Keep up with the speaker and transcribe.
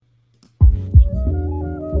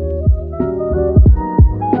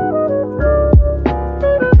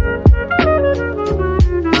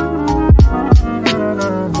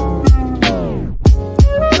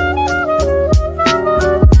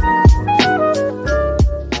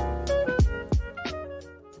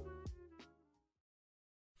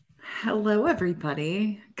Hello,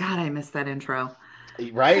 everybody. God, I missed that intro.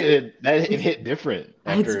 Right? It hit different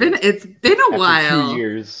It's been a after two while.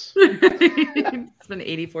 years. It's been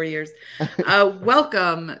 84 years.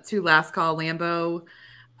 Welcome to Last Call Lambeau.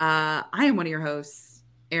 I am one of your hosts,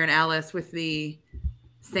 Aaron Alice, with the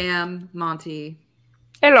Sam Monty.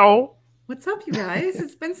 Hello. What's up, you guys?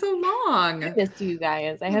 It's been so long. I missed you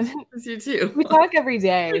guys. I haven't. Miss you too. We talk every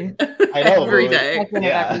day. I know. Every day. Every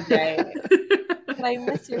day. But I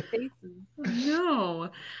miss your faces.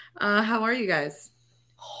 No. How are you guys?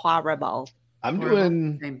 Horrible. I'm Horrible.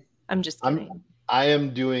 doing. Same. I'm just kidding. I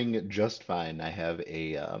am doing just fine. I have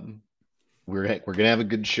a we're gonna have a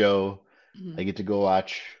good show. I get to go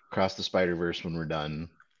watch Across the Spider-Verse when we're done.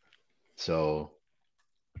 So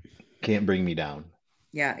can't bring me down.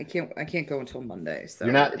 Yeah, I can't go until Monday. So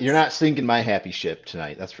You're not sinking my happy ship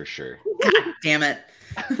tonight, that's for sure. God damn it.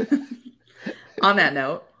 On that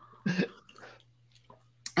note,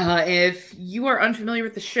 if you are unfamiliar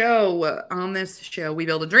with the show, on this show we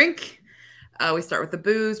build a drink. We start with the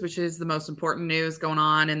booze, which is the most important news going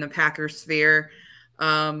on in the Packers sphere.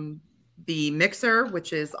 The mixer,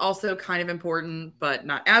 which is also kind of important, but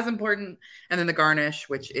not as important. And then the garnish,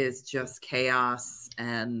 which is just chaos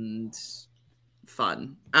and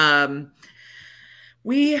fun.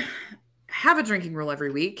 We have a drinking rule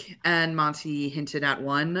every week, and Monty hinted at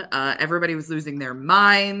one. Everybody was losing their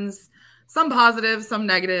minds, some positive, some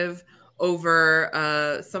negative,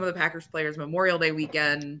 over some of the Packers players' Memorial Day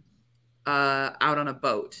weekend out on a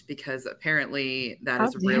boat, because apparently that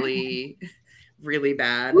is really, really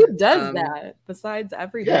bad. Who does that besides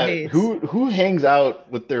everybody? Yeah, who hangs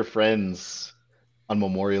out with their friends on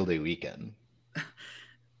Memorial Day weekend?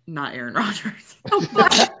 Not Aaron Rodgers.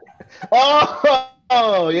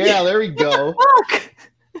 Oh, yeah, there we go.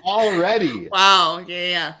 Already. Wow,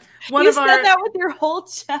 yeah. You said that with your whole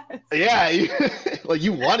chest. Yeah,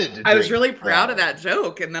 you wanted to. I was really proud of that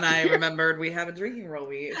joke, and then I remembered we have a drinking rule.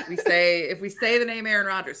 If we say the name Aaron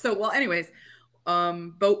Rodgers. So, well, anyways,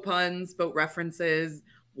 boat puns, boat references,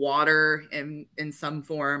 water in some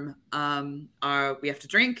form. We have to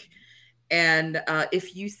drink, and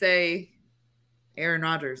if you say Aaron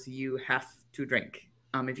Rodgers, you have to drink.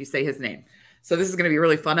 If you say his name. So this is going to be a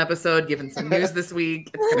really fun episode, given some news this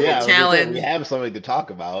week. It's going to be a challenge. We have something to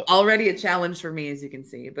talk about. Already a challenge for me, as you can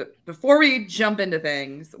see. But before we jump into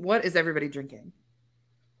things, what is everybody drinking?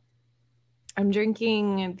 I'm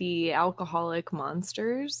drinking the Alcoholic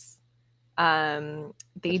Monsters.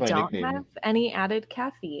 They don't have any added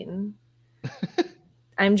caffeine.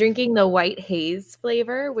 I'm drinking the White Haze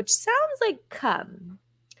flavor, which sounds like cum,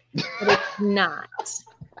 but it's not.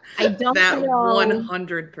 I don't know.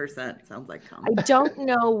 100% sounds like cum. I don't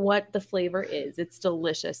know what the flavor is. It's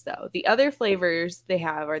delicious, though. The other flavors they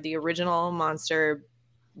have are the original Monster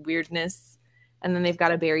weirdness, and then they've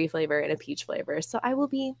got a berry flavor and a peach flavor. So I will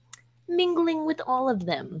be mingling with all of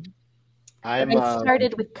them. I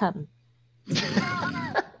started with cum.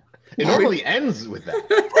 It normally ends with that.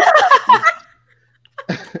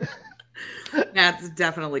 Matt's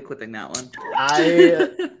definitely clipping that one.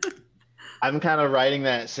 I'm kind of riding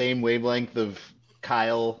that same wavelength of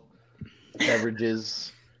Kyle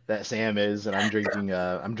beverages that Sam is, and I'm drinking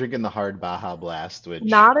the hard Baja Blast, which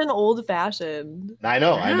not an old fashioned. I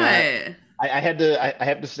know. Right. I have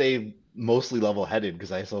to stay mostly level headed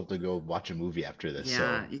because I still have to go watch a movie after this.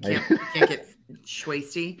 Yeah, so you can't get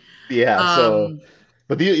schwasty. Yeah.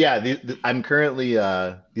 I'm currently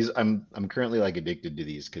I'm currently like addicted to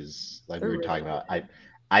these because like we were talking about.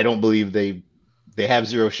 I don't believe they have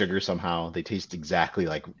zero sugar somehow. They taste exactly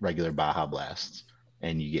like regular Baja Blasts,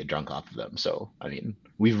 and you get drunk off of them. So, I mean,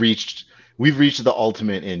 we've reached the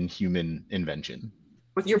ultimate in human invention.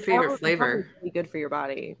 What's your favorite flavor? Pretty good for your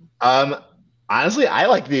body. Honestly, I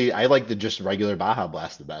like the just regular Baja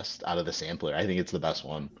Blast the best out of the sampler. I think it's the best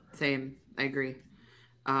one. Same, I agree.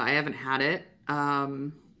 I haven't had it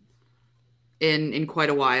in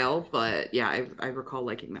quite a while, but yeah, I recall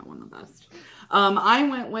liking that one the best. I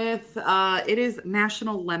went with it is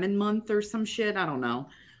National Lemon Month or some shit. I don't know.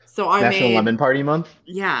 So I National Lemon Party Month.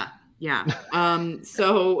 Yeah.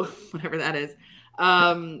 So whatever that is.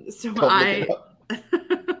 So oh,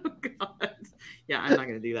 God. Yeah, I'm not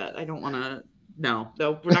gonna do that. I don't want to. No,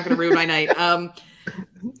 we're not gonna ruin my night.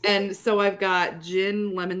 And so I've got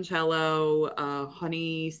gin, limoncello,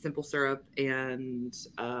 honey, simple syrup, and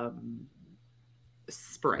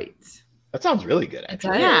Sprite. That sounds really good,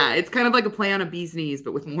 actually. Yeah, it's kind of like a play on a bee's knees,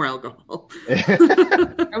 but with more alcohol.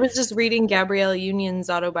 I was just reading Gabrielle Union's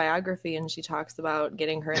autobiography, and she talks about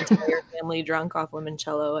getting her entire family drunk off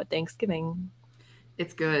limoncello at Thanksgiving.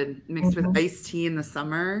 It's good. Mixed with iced tea in the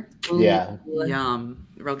summer. Yeah. Yum.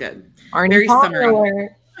 Real good. Arnie Very Palmer summery.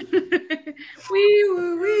 Wee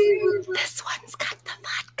woo, wee woo. This one's got the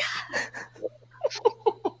vodka.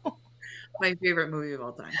 My favorite movie of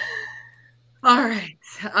all time. All right.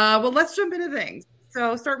 Well, let's jump into things.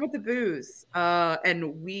 So, starting with the booze,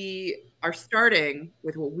 and we are starting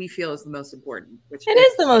with what we feel is the most important. Which it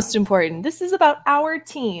is the most important. This is about our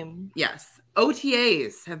team. Yes,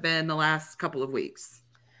 OTAs have been the last couple of weeks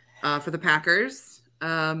for the Packers,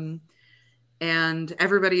 and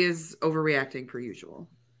everybody is overreacting per usual.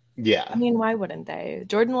 Yeah, I mean, why wouldn't they?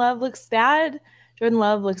 Jordan Love looks bad. Jordan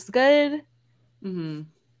Love looks good. Mm-hmm.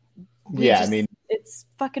 I mean, it's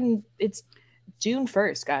June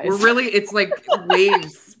 1st, guys. It's like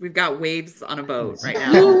waves. We've got waves on a boat right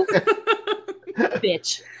now.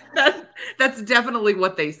 Bitch. That's definitely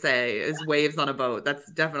what they say is waves on a boat. That's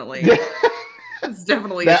definitely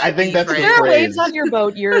I think that's if there are waves on your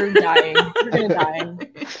boat, you're dying. You're gonna die.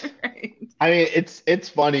 Right. I mean, it's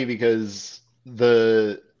funny because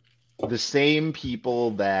the same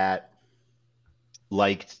people that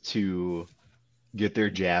liked to get their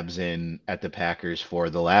jabs in at the Packers for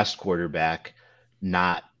the last quarterback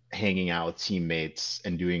not hanging out with teammates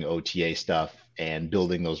and doing OTA stuff and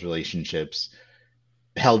building those relationships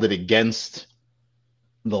held it against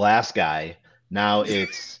the last guy. Now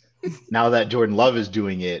now that Jordan Love is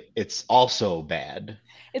doing it, it's also bad.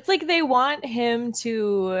 It's like they want him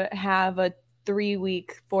to have a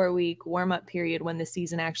 3-week, 4-week warm-up period when the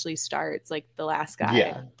season actually starts, like the last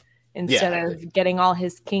guy, instead of getting all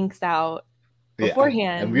his kinks out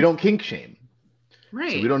beforehand. And we don't kink shame.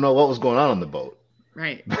 Right. So we don't know what was going on the boat.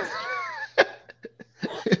 Right.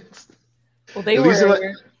 Well, they were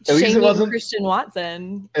shaming Christian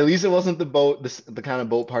Watson. At least it wasn't the boat, the kind of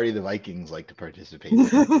boat party the Vikings like to participate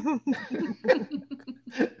in.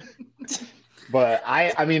 But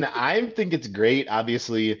I mean, I think it's great.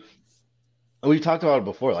 Obviously, we talked about it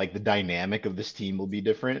before. Like the dynamic of this team will be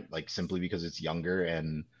different, like simply because it's younger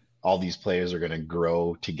and all these players are going to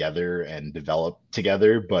grow together and develop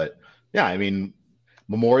together. But yeah, I mean,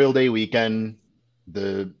 Memorial Day weekend,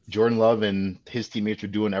 the Jordan Love and his teammates are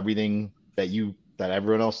doing everything that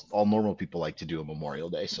everyone else, all normal people like to do on Memorial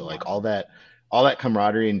Day. So like all that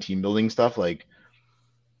camaraderie and team building stuff, like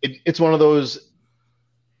it's one of those,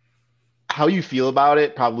 how you feel about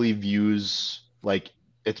it probably views, like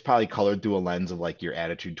it's probably colored through a lens of like your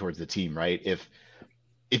attitude towards the team, right? If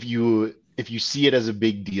you see it as a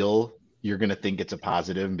big deal, you're going to think it's a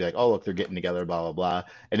positive and be like, oh, look, they're getting together, blah, blah, blah.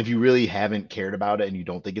 And if you really haven't cared about it and you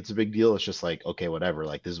don't think it's a big deal, it's just like, okay, whatever.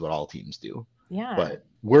 Like this is what all teams do. Yeah. But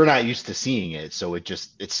we're not used to seeing it. So it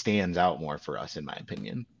stands out more for us, in my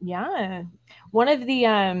opinion. Yeah. One of the,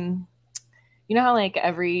 you know how like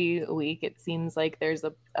every week it seems like there's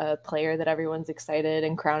a player that everyone's excited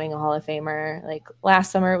and crowning a Hall of Famer. Like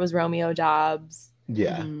last summer it was Romeo Doubs.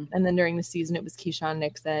 Yeah. And then during the season it was Keyshawn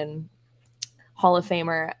Nixon, Hall of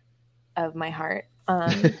Famer of my heart.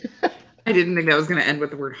 I didn't think that was going to end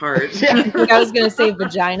with the word heart. I think I was going to say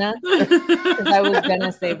vagina. Because I was going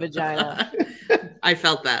to say vagina. I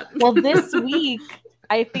felt that. Well, this week,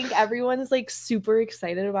 I think everyone's like super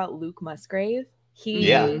excited about Luke Musgrave.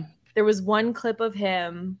 There was one clip of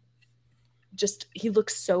him. He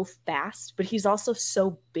looks so fast, but he's also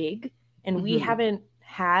so big. And we haven't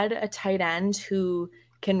had a tight end who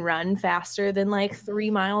can run faster than like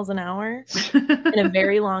 3 miles an hour in a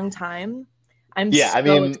very long time. I'm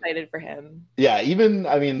excited for him. Yeah,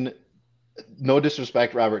 no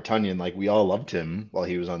disrespect, Robert Tonyan, like we all loved him while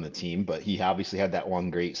he was on the team, but he obviously had that one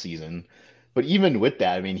great season. But even with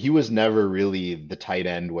that, I mean, he was never really the tight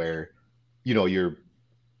end where, you know, you're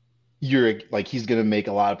like, he's going to make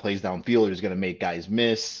a lot of plays downfield, or he's going to make guys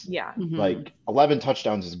miss. Yeah. Like 11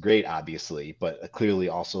 touchdowns is great, obviously, but clearly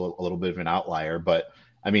also a little bit of an outlier. But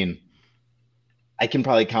I mean, I can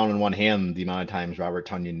probably count on one hand the amount of times Robert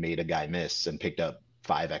Tonyan made a guy miss and picked up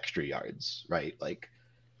 5 extra yards, right? Like,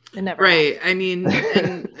 it never right. Happened. I mean,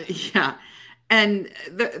 and, yeah. And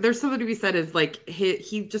there's something to be said is like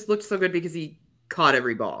he just looked so good because he caught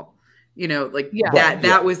every ball. You know, like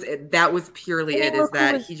that was purely it. Is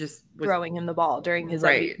that he just was throwing him the ball during his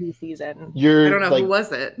MVP season? I don't know, like, who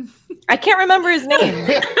was it. I can't remember his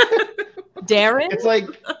name. Darren. It's like,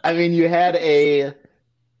 I mean, you had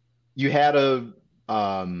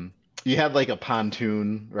like a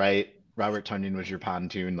pontoon, right? Robert Tonyan was your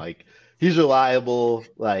pontoon. Like, he's reliable.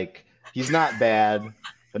 Like, he's not bad.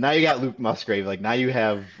 But now you got Luke Musgrave. Like, now you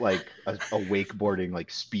have like a wakeboarding like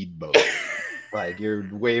speedboat. Like, you're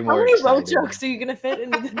way more. How many excited. road jokes are you gonna fit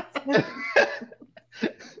into this?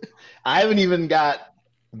 I haven't even got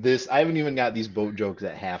these boat jokes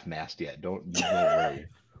at half mast yet. Don't worry.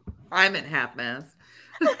 I'm at half mast.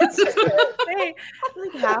 I was just gonna say, I feel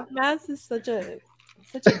like half mast is such a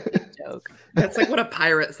Such a good joke. That's like what a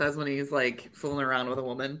pirate says when he's like fooling around with a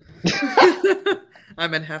woman.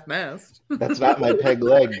 I'm in half mast. That's not my peg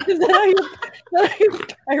leg. Is that how your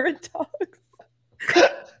pirate talks?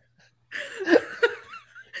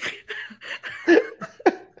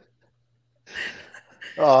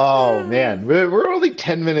 Oh man, we're only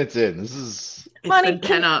 10 minutes in. This is Monty,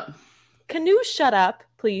 Pen up. Can you shut up,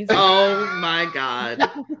 please? Oh my god.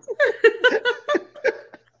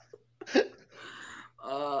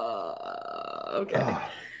 Okay.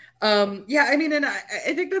 Yeah, I mean, and I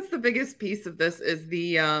think that's the biggest piece of this is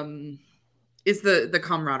the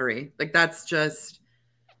camaraderie. Like that's just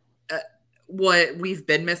what we've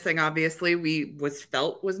been missing. Obviously,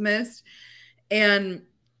 was missed, and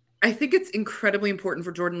I think it's incredibly important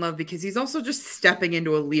for Jordan Love because he's also just stepping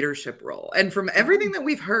into a leadership role. And from everything that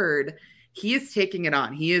we've heard, he is taking it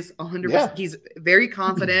on. He is 100%. Yeah. He's very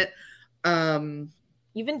confident.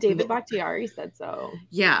 Even David Bakhtiari said so.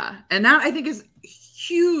 Yeah. And that I think is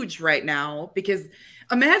huge right now because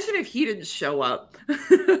imagine if he didn't show up.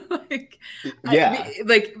 Like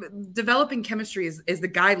developing chemistry is the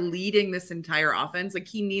guy leading this entire offense. Like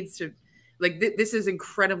he needs to, like this is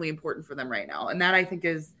incredibly important for them right now. And that I think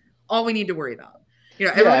is all we need to worry about. You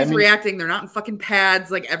know, everyone's reacting. They're not in fucking pads.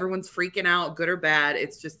 Like everyone's freaking out, good or bad.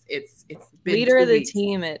 It's just, it's been leader of the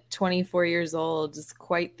team at 24 years old is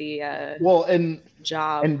quite the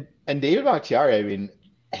job. And David Bakhtiari, I mean,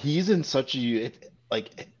 he's in such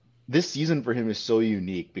this season for him is so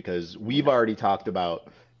unique because we've already talked about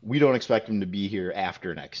we don't expect him to be here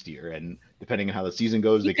after next year, and depending on how the season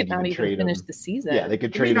goes, they could not even trade finish him. the season. Yeah, they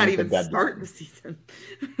could trade him. Not even start the season.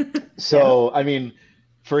 So I mean,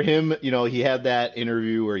 for him, you know, he had that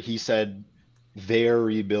interview where he said they're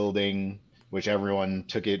rebuilding, which everyone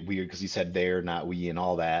took it weird because he said they're, not we, and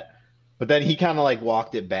all that. But then he kind of like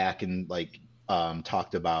walked it back and like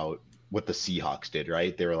talked about what the Seahawks did,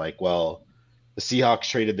 right? They were like, well, the Seahawks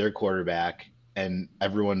traded their quarterback and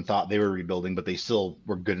everyone thought they were rebuilding, but they still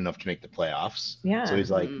were good enough to make the playoffs. Yeah. So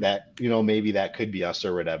he's like that, you know, maybe that could be us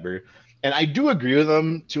or whatever. And I do agree with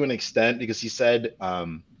him to an extent because he said,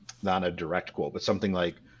 not a direct quote, but something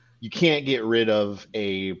like, you can't get rid of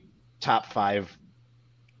a top 5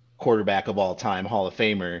 quarterback of all time, Hall of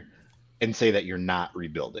Famer, and say that you're not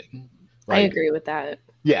rebuilding. Right? I agree with that.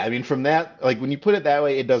 Yeah, I mean, from that, like when you put it that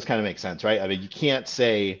way, it does kind of make sense, right? I mean, you can't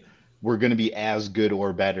say we're going to be as good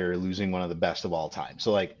or better losing one of the best of all time.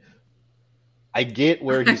 So, like, I get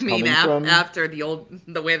where he's coming from. After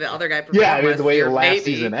the way the other guy performed. Yeah, I mean, the way the last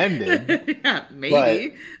season ended. Yeah,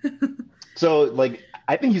 maybe. So, like,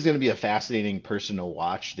 I think he's going to be a fascinating person to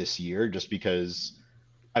watch this year just because,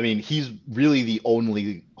 I mean, he's really the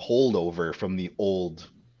only holdover from the old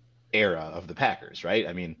era of the Packers, right?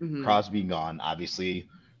 I mean, Crosby gone, obviously,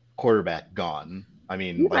 quarterback gone. I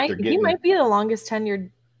mean, he might be the longest tenured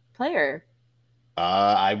player.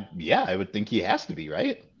 I would think he has to be,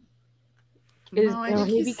 right? I think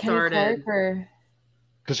maybe Kenny Clark or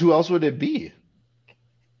because who else would it be?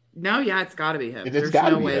 No, yeah, it's got to be him. There's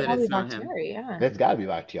no way that it's not him. Yeah. It's got to be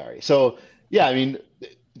Bakhtiari. So yeah, I mean,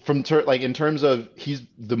 in terms of he's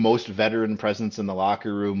the most veteran presence in the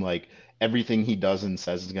locker room, like everything he does and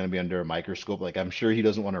says is going to be under a microscope. Like I'm sure he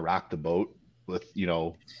doesn't want to rock the boat with, you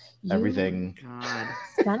know, everything. God,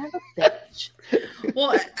 son of a bitch.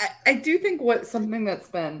 Well, I do think something that's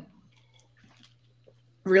been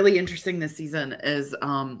really interesting this season is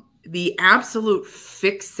the absolute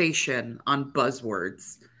fixation on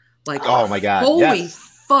buzzwords. Like, oh my God, holy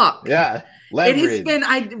fuck. Yeah. Leverage, it has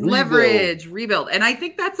been leverage, rebuild. And I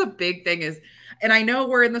think that's a big thing and I know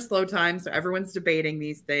we're in the slow time, so everyone's debating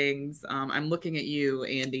these things. I'm looking at you,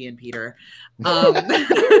 Andy and Peter,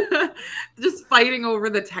 just fighting over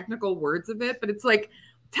the technical words of it. But it's like,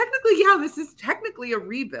 technically, yeah, this is technically a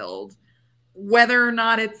rebuild, whether or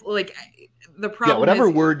not it's like the problem. Yeah, whatever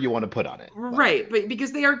word you want to put on it. Right. But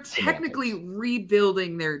because they are technically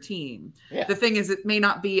rebuilding their team. Yeah. The thing is, it may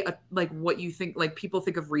not be like what you think, like people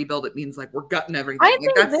think of rebuild. It means like we're gutting everything. I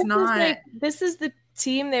think that's not. This is the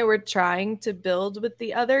team they were trying to build with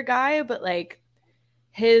the other guy, but like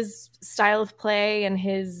his style of play and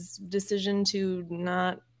his decision to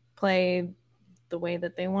not play the way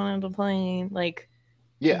that they wanted to play, like,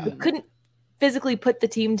 yeah, couldn't physically put the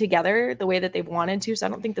team together the way that they wanted to. So I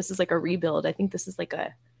don't think this is like a rebuild. I think this is like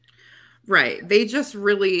a right. They just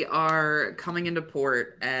really are coming into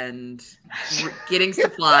port and getting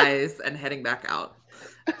supplies and heading back out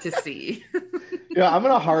to sea. Yeah, I'm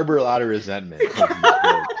gonna harbor a lot of resentment.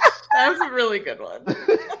 That's a really good one.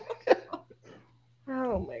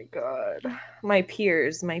 Oh my God. My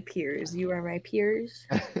peers. You are my peers.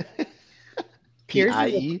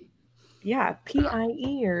 P-I-E? Yeah,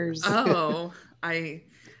 P-I-E-ers. Oh. I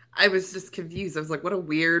was just confused. I was like, what a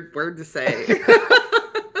weird word to say.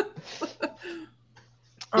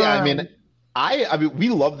 Yeah, I mean, I mean, we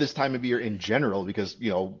love this time of year in general because,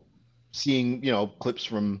 seeing, clips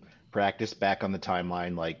from practice back on the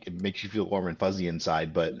timeline, like it makes you feel warm and fuzzy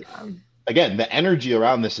inside. But again, the energy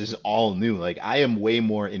around this is all new. Like I am way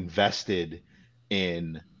more invested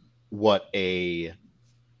in what a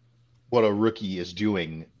rookie is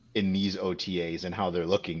doing in these OTAs and how they're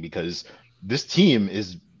looking because this team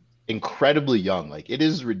is incredibly young. Like it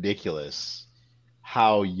is ridiculous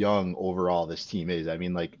how young overall this team is. I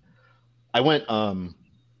mean, like I went I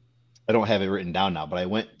don't have it written down now, but I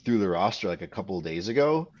went through the roster like a couple of days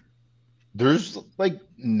ago. There's like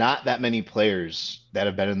not that many players that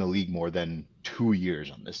have been in the league more than 2 years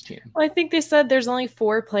on this team. Well, I think they said there's only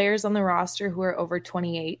 4 players on the roster who are over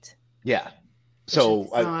 28. Yeah. So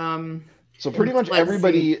so pretty much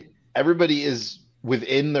everybody is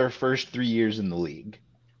within their first 3 years in the league.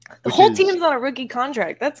 The whole team's on a rookie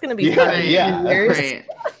contract. That's going to be fun. Yeah. Right.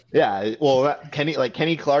 Yeah. Well,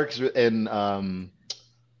 Kenny Clark's and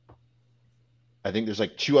I think there's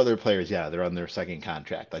like 2 other players. Yeah, they're on their second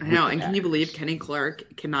contract. Like, I know. And can you believe Kenny Clark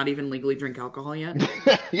cannot even legally drink alcohol yet?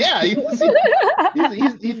 Yeah, he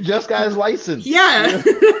just got his license. Yeah.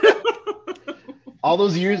 All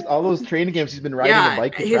those years, all those training camps, he's been riding a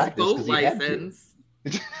bike to his practice boat license.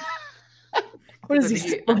 What is he,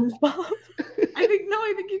 SpongeBob? I think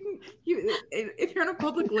you if you're on a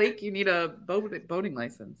public lake, you need a boating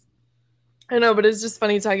license. I know, but it's just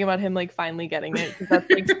funny talking about him like finally getting it because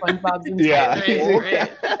that's like SpongeBob's entire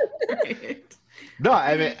Right. No,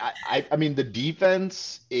 I mean, I mean, the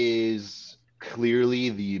defense is clearly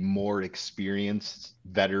the more experienced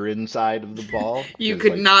veteran side of the ball. You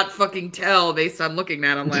could not fucking tell based on looking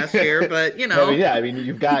at him last year, but I mean,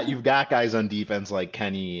 you've got guys on defense like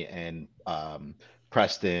Kenny and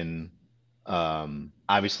Preston,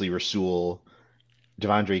 obviously Rasul.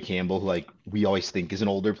 Devondre Campbell, who like we always think is an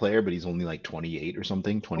older player, but he's only like 28 or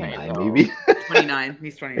something, 29 maybe. 29.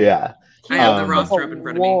 He's 29. Yeah. I have the roster up in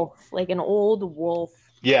front of me. Like an old wolf.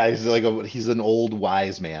 Yeah, he's an old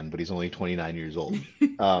wise man, but he's only 29 years old.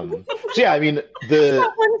 So yeah, I mean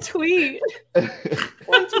one tweet that's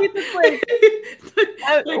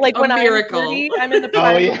like when miracle. I'm 30, I'm in the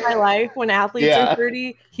prime of my life. When athletes are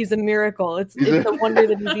 30, he's a miracle. It's a wonder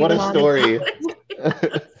that he's even what a story.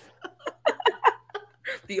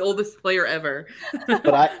 The oldest player ever.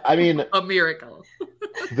 But I mean a miracle.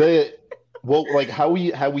 How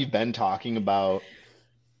we've been talking about,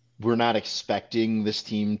 we're not expecting this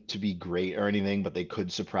team to be great or anything, but they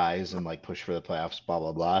could surprise and like push for the playoffs, blah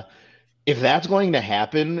blah blah. If that's going to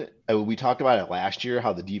happen, we talked about it last year,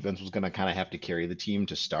 how the defense was going to kind of have to carry the team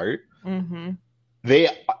to start. Mm-hmm. They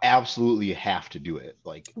absolutely have to do it.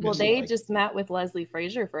 They just met with Leslie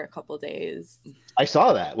Frazier for a couple days. I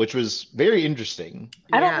saw that, which was very interesting.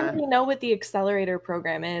 I don't really know what the accelerator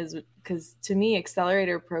program is, because to me,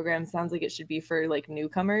 accelerator program sounds like it should be for like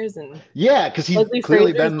newcomers. And because he's Leslie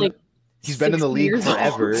clearly Frazier's been like he's been in the league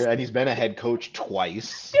forever, and he's been a head coach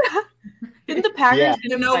twice. Yeah. Didn't the Packers?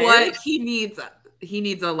 You know what? He needs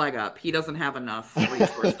a leg up. He doesn't have enough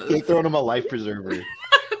resources. They're throwing him a life preserver.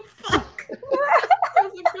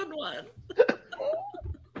 That was a good one.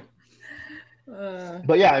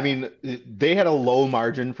 But yeah, I mean, they had a low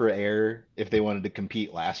margin for error if they wanted to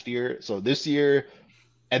compete last year. So this year,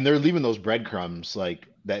 and they're leaving those breadcrumbs like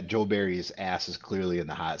that. Joe Barry's ass is clearly in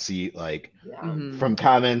the hot seat. Like from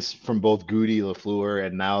comments from both Goody, LaFleur,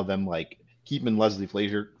 and now them like keeping Leslie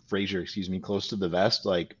Frazier, close to the vest.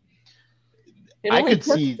 Like I could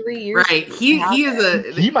see 3 years. Right,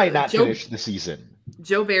 he might not finish the season.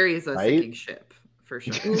 Joe Barry is a sinking ship for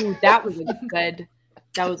sure. Ooh, that was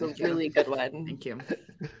a really good one. Thank you.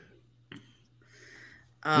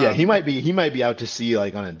 Yeah, he might be out to sea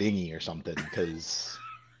like on a dinghy or something because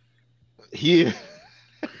he.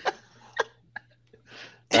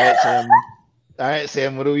 All right,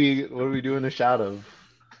 Sam. What are we doing a shot of?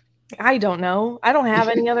 I don't know. I don't have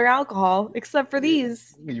any other alcohol except for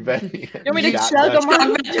these. You bet. You want me to chug them?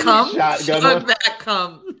 Chug that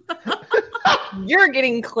cum. You're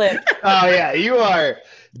getting clipped. Oh yeah, you are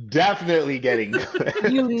definitely getting clipped.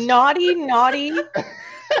 You naughty.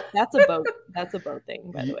 That's a boat. That's a boat thing,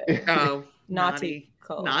 by the way. Oh, naughty.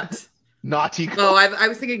 Naughty. Oh, I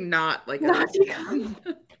was thinking not like naughty.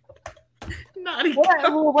 Naughty.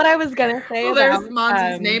 What I was gonna say. Well, there's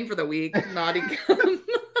Monty's name for the week. Naughty.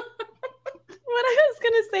 What I was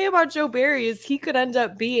gonna say about Joe Barry is he could end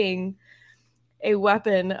up being a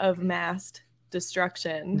weapon of mass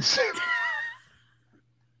destruction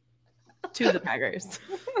to the Packers.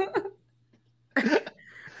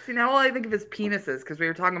 See, See, now all I think of is penises because we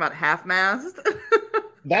were talking about half-mast.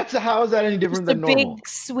 How is that any different Just than a normal? big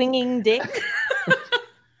swinging dick.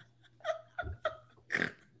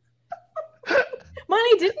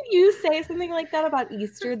 Monty, didn't you say something like that about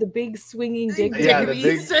Easter? The big swinging dick. Yeah, of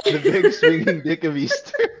Easter. the big swinging dick of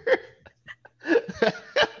Easter. This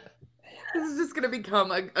is just gonna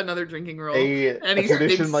become another drinking rule.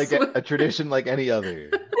 A tradition like any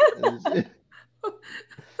other.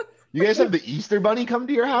 You guys have the Easter bunny come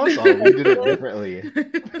to your house? Oh, we did it differently.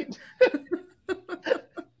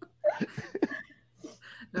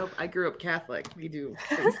 Nope, I grew up Catholic. We do.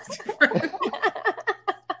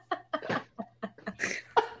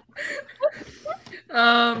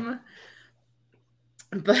 But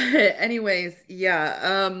anyways,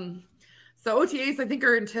 yeah. So OTAs I think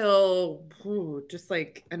are until just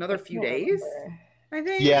like another few days. I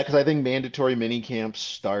think. Yeah, because I think mandatory mini camps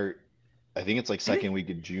start. I think it's like second week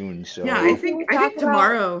of June. So yeah, I think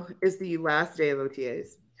tomorrow is the last day of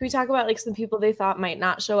OTAs. Can we talk about like some people they thought might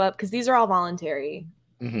not show up because these are all voluntary?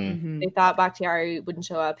 Mm-hmm. They thought Bakhtiari wouldn't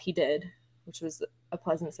show up. He did, which was a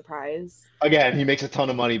pleasant surprise. Again, he makes a ton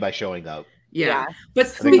of money by showing up. Yeah. But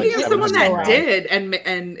speaking of someone that did and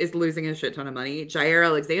is losing a shit ton of money, Jair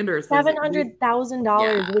Alexander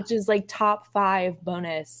 $700,000, which is like top 5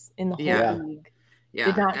 bonus in the whole league. Yeah.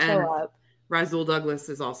 Did not show up. Rasul Douglas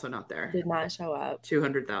is also not there. Did not show up.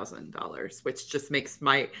 $200,000, which just makes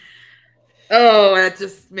that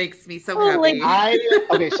just makes me so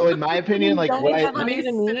happy. So in my opinion, like when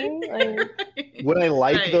I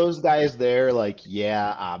like those guys there, like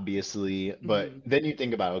obviously, but then you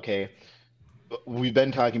think about we've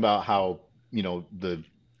been talking about how the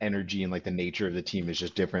energy and like the nature of the team is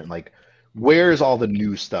just different. Like, where's all the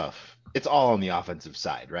new stuff? It's all on the offensive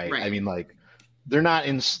side, right? I mean, like, they're not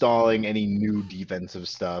installing any new defensive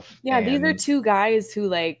stuff. Yeah, these are two guys who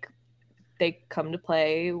like they come to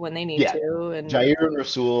play when they need to. And Jair and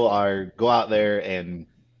Rasul go out there and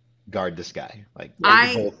guard this guy. Like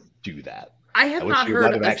they both do that. I have not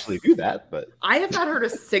heard him actually do that, but I have not heard a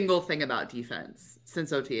single thing about defense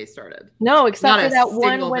since OTA started. No, except for that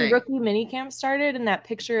one when rookie minicamp started and that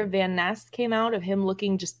picture of Van Ness came out of him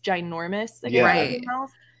looking just ginormous.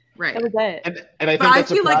 Right. That was it. And I think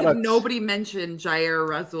feel like if nobody mentioned Jair or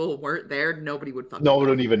Rasul weren't there, nobody would fucking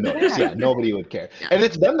would even notice. Yeah, nobody would care. Yeah. And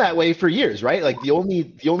it's been that way for years, right? Like the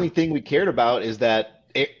only thing we cared about is that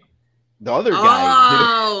the other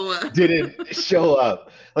guy didn't show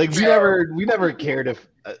up. Like we never cared if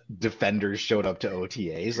defenders showed up to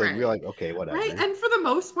OTAs. Like we were like, okay, whatever. Right. And for the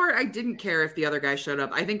most part, I didn't care if the other guy showed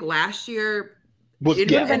up. I think last year it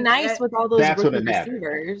would have been nice with all those rookie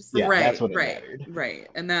receivers. Yeah, that's what it mattered. Right.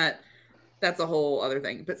 And that's a whole other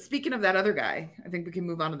thing. But speaking of that other guy, I think we can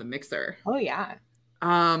move on to the mixer. Oh yeah.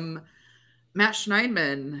 Matt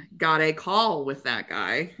Schneidman got a call with that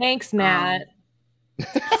guy. Thanks, Matt.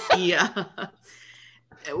 Yeah.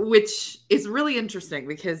 Which is really interesting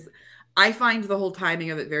because I find the whole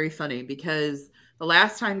timing of it very funny because the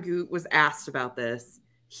last time Goot was asked about this,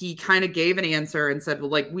 he kind of gave an answer and said, well,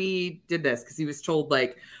 like, we did this because he was told,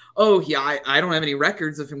 like, oh, yeah, I don't have any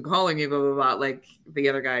records of him calling me, blah, blah, blah. Like, the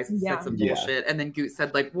other guy said some bullshit. And then Goot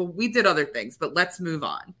said, like, well, we did other things, but let's move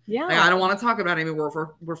on. Yeah. Like, I don't want to talk about it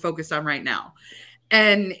anymore. We're focused on right now.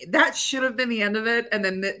 And that should have been the end of it. And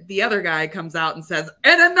then the other guy comes out and says,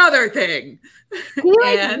 and another thing. He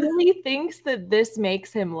really thinks that this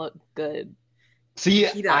makes him look good. See,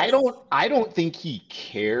 I don't think he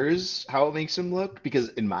cares how it makes him look because,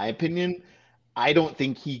 in my opinion, I don't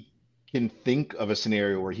think he can think of a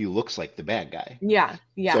scenario where he looks like the bad guy. Yeah.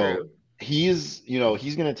 So he's going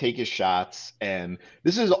to take his shots, and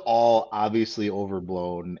this is all obviously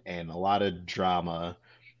overblown and a lot of drama.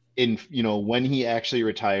 When he actually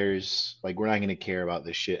retires, like, we're not going to care about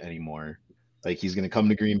this shit anymore. Like, he's going to come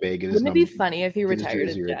to Green Bay. Wouldn't it be funny if he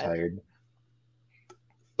retired?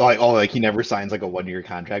 Like he never signs like a 1-year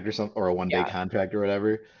contract or something, or a 1-day contract or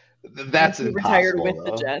whatever. That's impossible. Retired with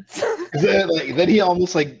the Jets. then he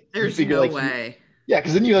almost like there's no way.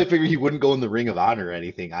 Because then you like figure he wouldn't go in the Ring of Honor or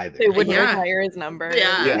anything either. They wouldn't retire his number.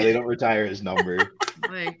 Yeah, they don't retire his number.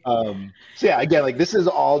 So yeah, again, like this is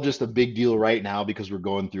all just a big deal right now because we're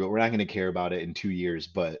going through it. We're not going to care about it in 2 years,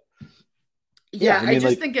 but I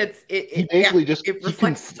just think it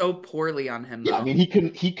reflects so poorly on him. Yeah, though. I mean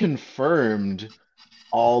he confirmed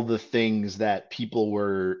all the things that people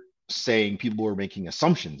were saying, people were making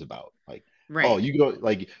assumptions about. Like, oh,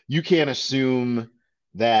 you can't assume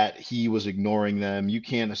that he was ignoring them. You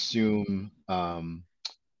can't assume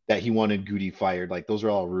that he wanted Goody fired. Like, those are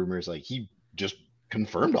all rumors. Like, he just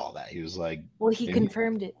confirmed all that. He was like, well, he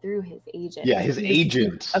confirmed it through his agent. Yeah, his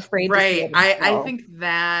agent. Afraid. Right. I think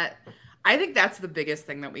that I think that's the biggest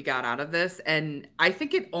thing that we got out of this. And I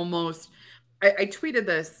think it almost, I tweeted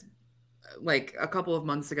this like a couple of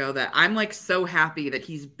months ago that I'm like so happy that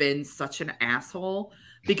he's been such an asshole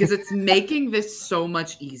because it's making this so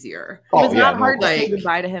much easier. It was not hard to say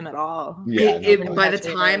goodbye to him at all. Yeah, by the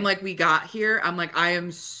time like we got here, I'm like, I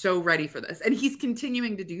am so ready for this. And he's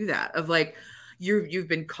continuing to do that of like, you've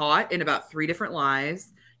been caught in about 3 different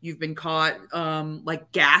lies. You've been caught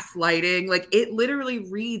like gaslighting. Like it literally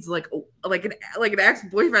reads like an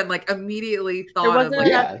ex-boyfriend like immediately thought there wasn't of like,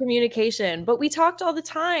 enough communication. But we talked all the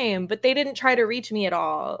time, but they didn't try to reach me at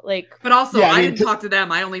all. Like, but also I didn't talk to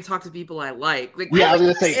them. I only talk to people I like. Like I was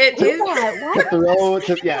gonna say to throw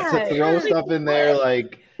stuff in there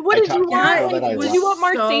like. What did you want? Did you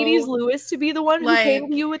want Mercedes Lewis to be the one who came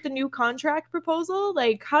to you with the new contract proposal?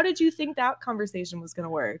 Like, how did you think that conversation was going to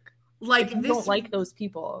work? Like, you don't like those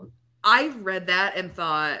people. I read that and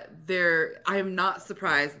thought I am not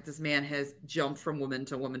surprised that this man has jumped from woman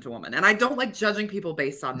to woman to woman. And I don't like judging people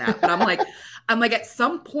based on that. But I'm like at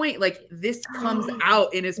some point, like this comes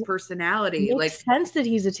out in his personality. It makes sense that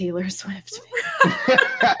he's a Taylor Swift.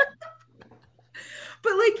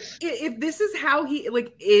 But like, if this is how he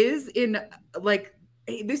like is in like,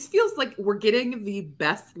 this feels like we're getting the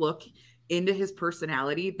best look into his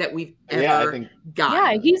personality that we've ever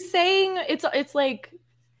gotten. Yeah, he's saying it's like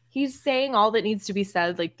he's saying all that needs to be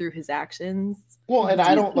said like through his actions. Well, and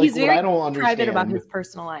I don't like he's very I don't understand private about his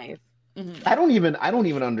personal life. Mm-hmm. I don't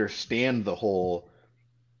even understand the whole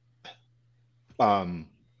I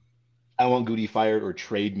want Goody fired or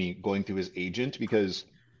trade me going through his agent, because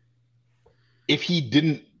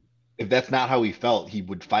if that's not how he felt, he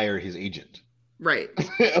would fire his agent. Right.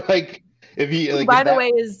 Like if he like by the way,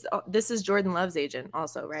 this is Jordan Love's agent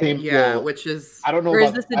also, right? Same, yeah, which is I don't know. Or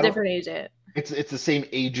is this a different agent? It's the same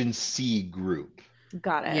agency group.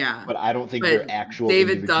 Got it. Yeah. But I don't think they're actual.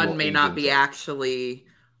 David Dunn may not be actually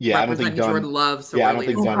I don't think Dunn, Jordan Love. So I don't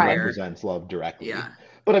think Dunn represents Love directly. Yeah.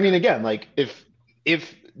 But I mean, again, like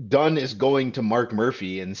if Dunn is going to Mark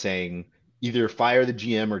Murphy and saying either fire the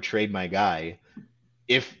GM or trade my guy,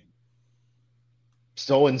 if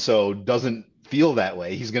so-and-so doesn't feel that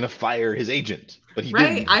way, he's going to fire his agent. But he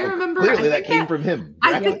didn't. I remember clearly that came from him.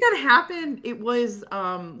 I think that happened. It was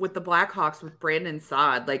with the Blackhawks with Brandon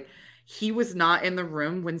Saad. Like he was not in the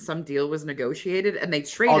room when some deal was negotiated and they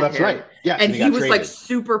traded him. Oh, that's right. Yeah. And he was like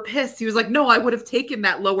super pissed. He was like, no, I would have taken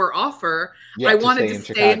that lower offer. I wanted to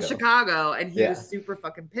stay in Chicago. And he was super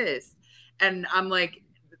fucking pissed. And I'm like,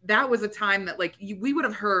 that was a time that like we would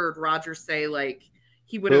have heard Roger say like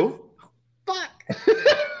he would have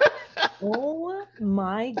Oh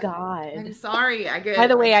my God. I'm sorry. By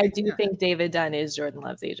the way, I do think David Dunn is Jordan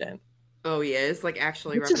Love's agent. Oh, he is like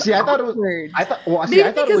actually. See, I thought it was. Maybe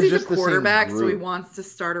I thought it was he's just a quarterback, so he wants to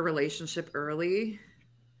start a relationship early.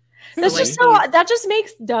 That's just so. That just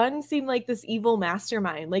makes Dunn seem like this evil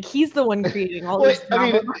mastermind. Like he's the one creating all this.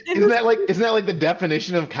 I mean, isn't that like the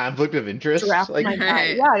definition of conflict of interest? Like,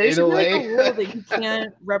 yeah, there should be like a rule that you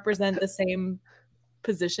can't represent the same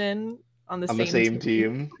position on the same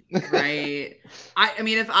team. Right. I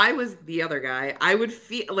mean, if I was the other guy, I would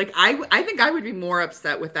feel like I think I would be more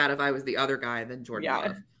upset with that if I was the other guy than Jordan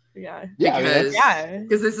Love. Yeah.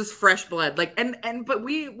 Because this is fresh blood. Like but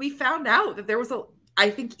we found out that there was I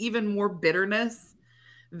think even more bitterness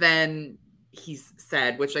than he's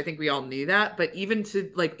said, which I think we all knew that, but even to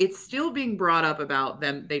like it's still being brought up about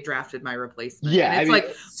them, they drafted my replacement. Yeah. And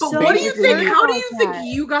it's but what do you think? How do you think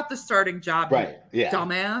you got the starting job? Right. Yeah.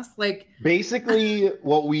 Dumbass. Like basically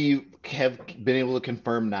what we have been able to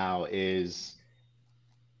confirm now is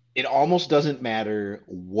it almost doesn't matter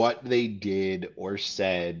what they did or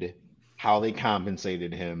said, how they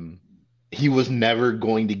compensated him. He was never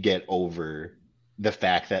going to get over the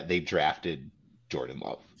fact that they drafted Jordan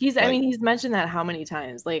Love. I mean, he's mentioned that how many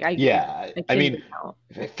times? Like, I mean,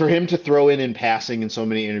 for him to throw in passing in so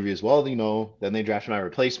many interviews, well, then they drafted my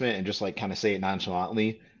replacement and just like kind of say it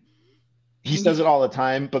nonchalantly. He says it all the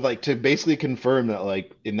time, but like to basically confirm that,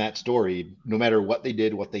 like in that story, no matter what they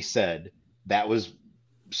did, what they said, that was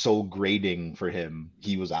so grating for him.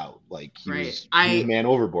 He was out. Like he was man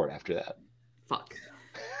overboard after that. Fuck.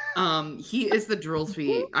 He is the drill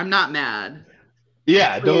tweet. I'm not mad.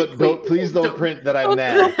 Yeah, please don't print that I'm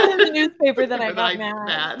mad. In the newspaper that I got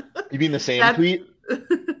mad. You mean the Sam tweet?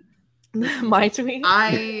 My tweet?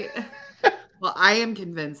 I am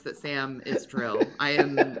convinced that Sam is drill. I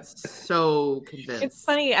am so convinced. It's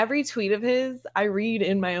funny, every tweet of his I read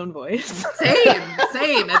in my own voice.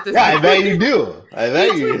 Same at this point. I bet you do.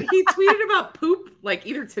 He tweeted about poop like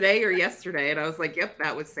either today or yesterday, and I was like, yep,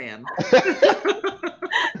 that was Sam.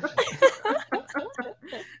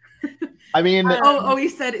 I mean, he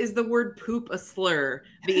said, is the word poop a slur?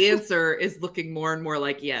 The answer is looking more and more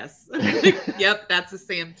like yes. Yep, that's a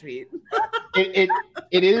Sam tweet.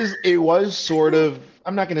 It was sort of,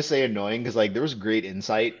 I'm not gonna say annoying because like there was great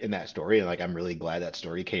insight in that story, and like I'm really glad that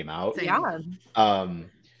story came out. Same. Yeah.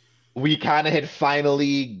 We kind of had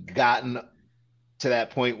finally gotten to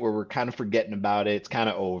that point where we're kind of forgetting about it. It's kind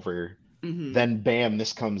of over. Mm-hmm. Then bam,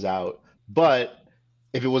 this comes out. But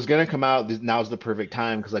if it was gonna come out, now's the perfect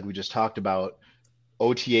time because like we just talked about,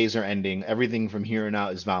 OTAs are ending. Everything from here on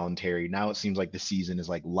out is voluntary. Now it seems like the season is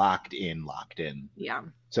like locked in. Yeah.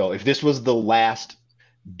 So if this was the last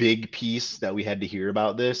big piece that we had to hear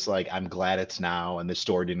about this, like I'm glad it's now, and the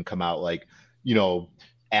story didn't come out like,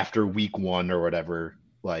 after week 1 or whatever,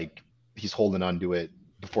 like he's holding on to it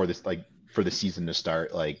before this, like for the season to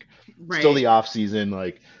start, like still the off season,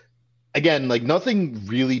 like again, like nothing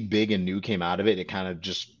really big and new came out of it. It kind of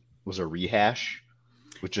just was a rehash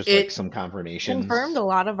with just like some confirmations. Confirmed a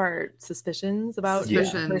lot of our suspicions about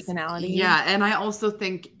his personality. Yeah, and I also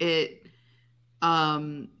think it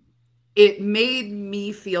made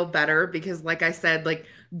me feel better because, like I said, like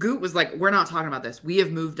Goot was like, we're not talking about this. We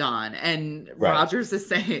have moved on. And Rogers is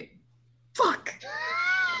saying, fuck.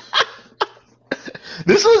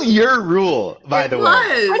 This was your rule, by the way.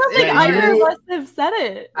 I don't think either of us have said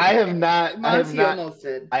it. I have not. Almost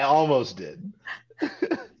did. I almost did.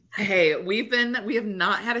 Hey, we have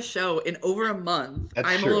not had a show in over a month. That's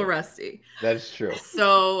I'm true. a little rusty. That's true.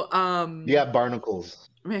 So, you got barnacles.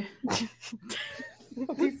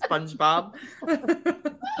 SpongeBob.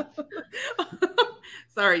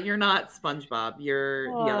 Sorry, you're not SpongeBob.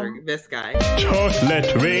 You're this guy.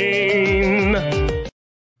 Chocolate rain.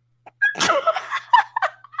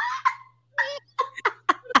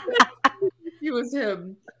 He was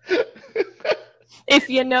him. If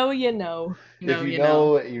you know, you know. No,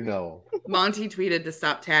 you know. Monty tweeted to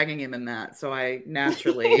stop tagging him in that, so I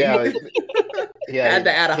naturally had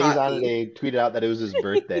to add a He's hotkey. on today tweeted out that it was his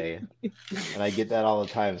birthday, and I get that all the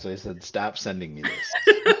time. So I said, "Stop sending me this."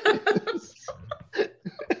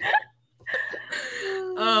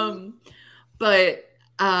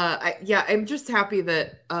 I'm just happy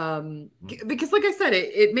that because like I said,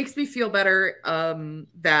 it makes me feel better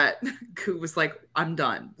that Koo was like, I'm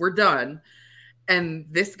done. We're done. And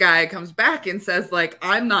this guy comes back and says, like,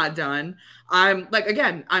 I'm not done. I'm like,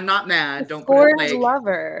 again, I'm not mad. Don't put it like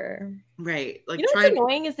lover. Right. Like, what's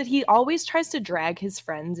annoying is that he always tries to drag his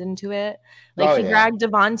friends into it. Like he dragged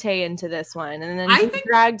Devontae into this one. And then he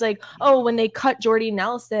dragged like, when they cut Jordy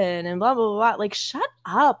Nelson and blah, blah, blah. Like, shut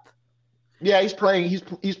up. Yeah, he's playing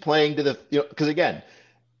to the, because again,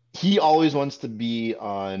 he always wants to be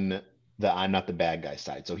on the I'm not the bad guy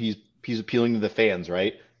side. So he's appealing to the fans,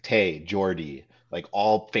 right? Tay, Jordy, like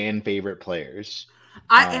all fan favorite players.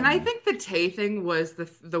 I think the Tay thing was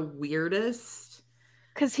the weirdest.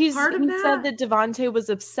 Because he said that Devontae was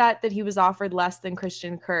upset that he was offered less than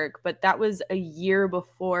Christian Kirk, but that was a year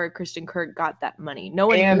before Christian Kirk got that money. No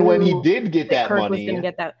one knew when he did get that Kirk money, was going to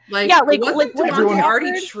get that. Wasn't Devontae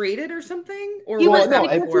already traded or something? Or he was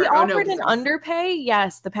offered an underpay.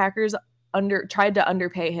 Yes, the Packers tried to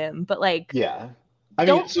underpay him, but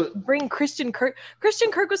don't bring Christian Kirk.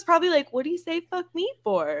 Christian Kirk was probably like, "What do you say? Fuck me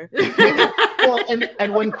for?" Well,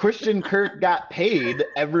 and when Christian Kirk got paid,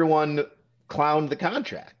 everyone clowned the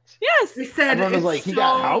contract. Yes, he said everyone was like, "He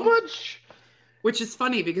got how much?" Which is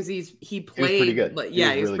funny because he played. He was pretty good.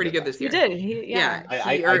 He was pretty good this year. He did.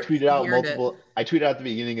 I tweeted out multiple. I tweeted out at the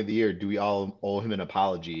beginning of the year, "Do we all owe him an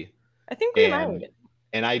apology?" I think we might.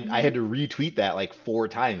 And I had to retweet that like 4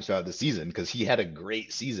 times throughout the season because he had a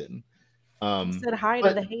great season. Said hi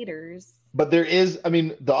to the haters. But there is,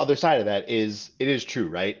 the other side of that is it is true,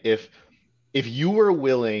 right? If you were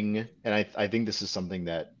willing, and I think this is something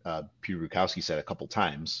that Peter Rukowski said a couple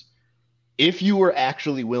times, if you were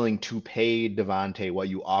actually willing to pay Devontae what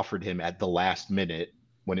you offered him at the last minute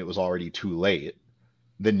when it was already too late,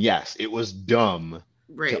 then yes, it was dumb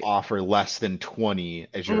to offer less than 20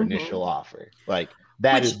 as your initial offer. Like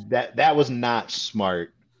that was not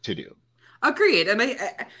smart to do. Agreed.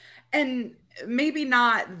 And maybe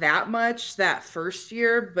not that much that first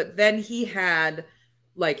year, but then he had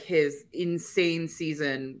like his insane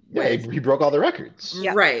season. He broke all the records.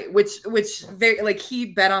 Yeah. Right. Which they like he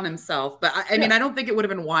bet on himself. But I mean, I don't think it would have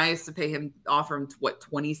been wise to offer him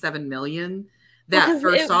 $27 million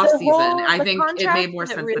first off season. I think it made more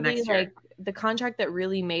sense the next year. The contract that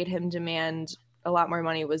really made him demand a lot more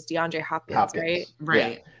money was DeAndre Hopkins. Right.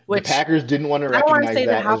 Right. Yeah. Which, the Packers didn't want to recognize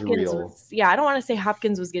that as real. I don't want to say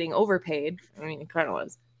Hopkins was getting overpaid. I mean, it kind of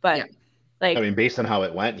was, but based on how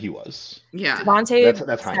it went, he was. Yeah. Devontae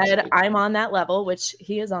said, "I'm on that level," which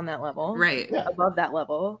he is on that level, right? Above that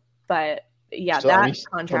level, but yeah, Still, that I mean, for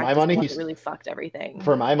contract my is money, what really fucked everything.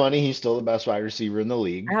 For my money, he's still the best wide receiver in the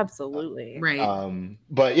league. Absolutely. Right.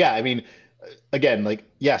 But yeah, I mean, again, like,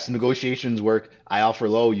 yes, negotiations work. I offer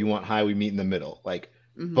low, you want high, we meet in the middle. Like,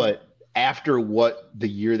 but after what the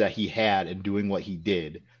year that he had and doing what he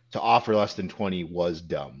did, to offer less than 20 was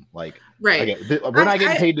dumb. Like, Right. again, we're not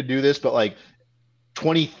getting paid to do this, but like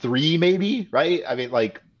 23 maybe, right? I mean,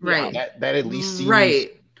 like, right. That at least seems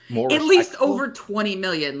right. more at respectful. least over 20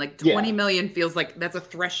 million. Like 20 million feels like that's a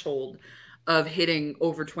threshold of hitting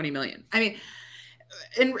over 20 million. I mean,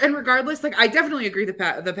 and regardless, like I definitely agree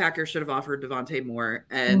that the Packers should have offered Devontae more,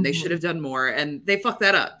 and they should have done more, and they fucked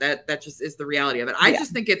that up. That just is the reality of it. I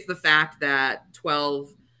just think it's the fact that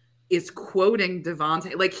 12 is quoting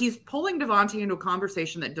Devontae, like he's pulling Devontae into a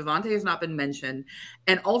conversation that Devontae has not been mentioned,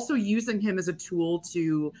 and also using him as a tool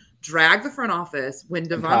to drag the front office when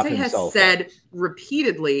Devontae has said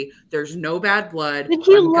repeatedly, "There's no bad blood. And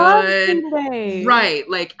he loves Green Bay. Right?"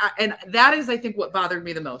 Like, and that is, I think, what bothered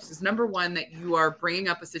me the most is number one that you are bringing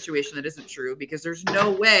up a situation that isn't true, because there's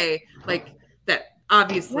no way, like that.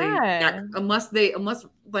 Obviously, that, unless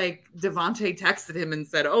like Devontae texted him and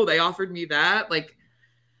said, "Oh, they offered me that," like.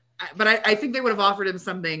 But I think they would have offered him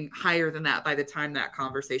something higher than that by the time that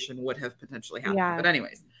conversation would have potentially happened. Yeah. But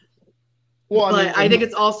anyways. Well, I think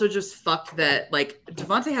it's also just fucked that like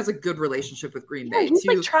Devontae has a good relationship with Green Bay. He's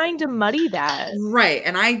like trying to muddy that. Right.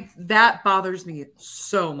 And that bothers me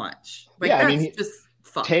so much. Like, yeah, that's just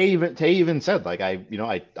fucked. Tay even said, like, I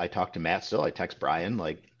talked to Matt still, I text Brian,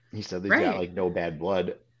 like he said he's got like no bad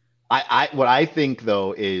blood. What I think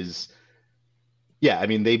though is, yeah, I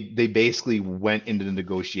mean, they basically went into the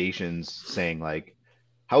negotiations saying, like,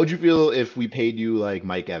 how would you feel if we paid you like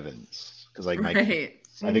Mike Evans? Because like I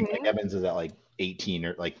think Mike Evans is at like 18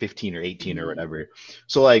 or like 15 or 18 or whatever.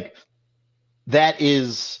 So like that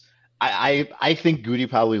is, I think Goody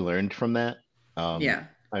probably learned from that. Yeah.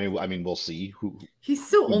 I mean, we'll see. He's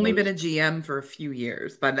still only been a GM for a few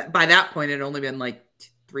years. By that point, it had only been like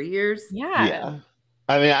 3 years. Yeah.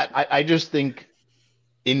 I mean, I just think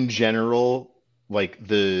in general, like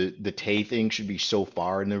the Tay thing should be so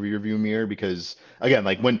far in the rearview mirror, because again,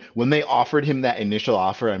 like when they offered him that initial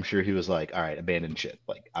offer, I'm sure he was like, all right, abandon shit.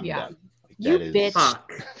 Like, I'm done. Like, you bitch.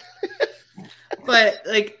 Fuck. But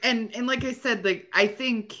like, and like I said, like I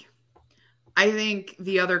think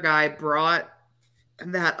the other guy brought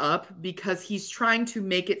that up because he's trying to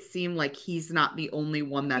make it seem like he's not the only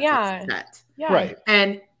one that's upset. Yeah. Right.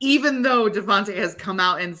 And even though Devontae has come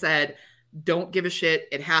out and said, don't give a shit,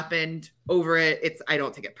 it happened, over it, I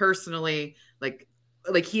don't take it personally. Like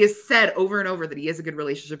he has said over and over that he has a good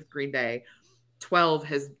relationship with Green Bay. 12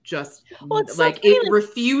 has just like it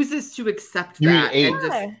refuses to accept that. Eight. And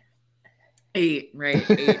just 8, right?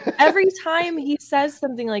 8. Every time he says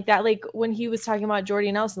something like that, like when he was talking about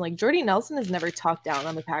Jordy Nelson, like Jordy Nelson has never talked down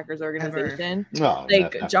on the Packers organization. No,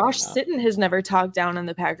 like Josh Sitton has never talked down on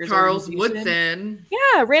the Packers. Charles Woodson.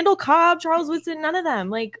 Yeah, Randall Cobb, Charles Woodson, none of them.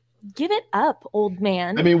 Like, give it up, old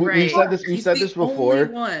man. I mean, we said this. We said this before.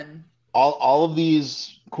 One. All of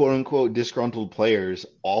these quote unquote disgruntled players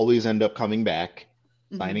always end up coming back,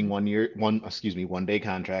 signing 1 day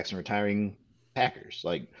contracts and retiring Packers.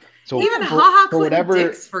 Like, so even for whatever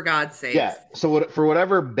dicks, for God's sake. Yeah. So for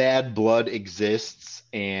whatever bad blood exists,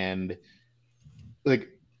 and like,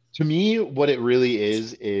 to me, what it really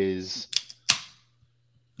is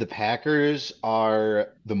the Packers are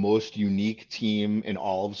the most unique team in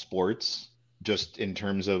all of sports, just in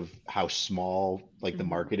terms of how small like the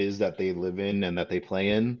market is that they live in and that they play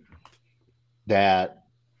in. That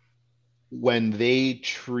when they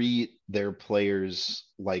treat their players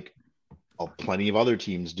like plenty of other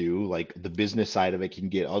teams do, like the business side of it can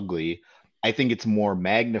get ugly. I think it's more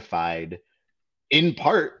magnified in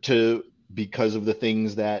part because of the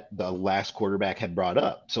things that the last quarterback had brought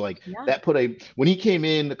up. So like that when he came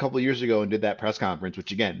in a couple of years ago and did that press conference,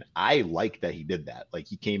 which again, I like that he did that. Like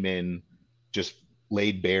he came in, just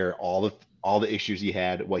laid bare all the issues he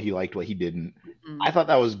had, what he liked, what he didn't. I thought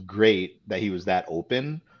that was great that he was that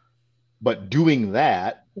open, but doing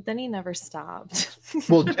that. But then he never stopped.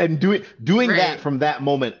 Well, and doing that from that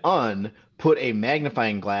moment on, put a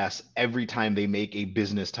magnifying glass every time they make a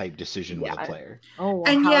business type decision with a player. Oh,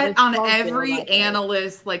 and yet on every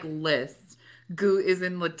analyst like list, Goot is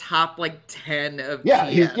in the top like 10 of GMs.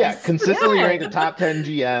 He's consistently ranked the top 10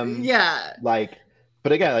 GM. Yeah. Like,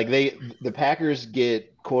 but again, like the Packers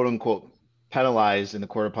get quote unquote penalized in the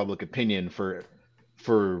court of public opinion for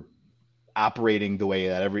operating the way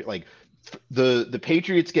that the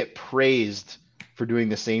Patriots get praised for doing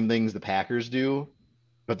the same things the Packers do,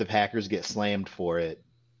 but the Packers get slammed for it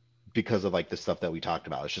because of like the stuff that we talked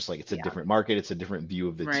about. It's just like, it's a different market. It's a different view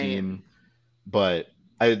of the team. But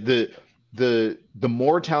the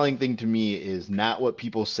more telling thing to me is not what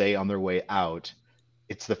people say on their way out.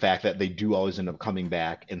 It's the fact that they do always end up coming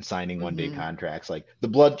back and signing one-day contracts. Like the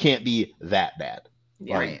blood can't be that bad.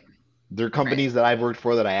 Yeah. Like, Right. there are companies that I've worked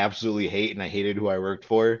for that I absolutely hate, and I hated who I worked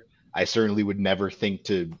for. I certainly would never think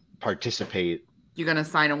to participate. You're gonna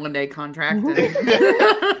sign a one-day contract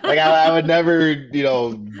Like I would never,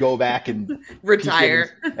 go back and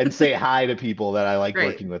retire and say hi to people that I like Right.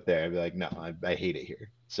 working with there. I'd be like, no, I hate it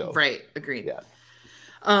here. So Right, agreed. Yeah.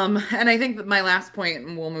 And I think that my last point,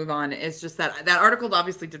 and we'll move on, is just that article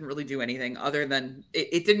obviously didn't really do anything other than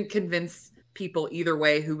it didn't convince people either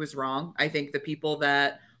way who was wrong. I think the people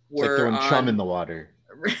that It's like were throwing chum in the water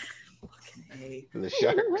for the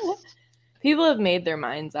sharks. People have made their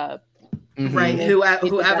minds up. Mhm. Right. They did that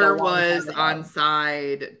Whoever a long was time ago. on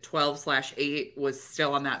side 12/8 was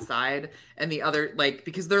still on that side. And the other,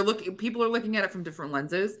 because people are looking at it from different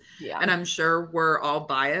lenses. Yeah. And I'm sure we're all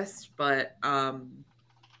biased, but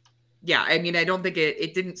yeah, I mean, I don't think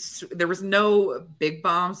it didn't, there was no big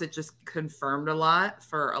bombs. It just confirmed a lot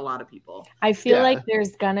for a lot of people. I feel like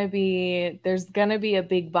there's gonna be a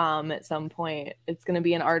big bomb at some point. It's gonna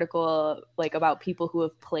be an article about people who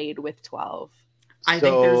have played with 12. I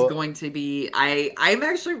think there's going to be. I'm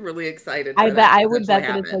actually really excited. I would bet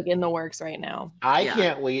that it's in the works right now. I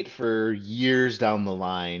can't wait for years down the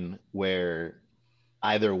line where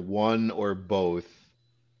either one or both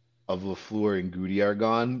of LaFleur and Goody are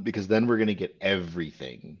gone, because then we're gonna get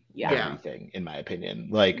everything. Everything, in my opinion.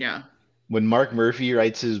 When Mark Murphy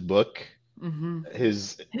writes his book, when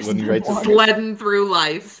he writes Sledding Through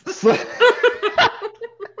Life.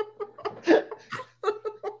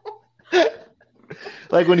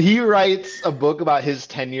 Like when he writes a book about his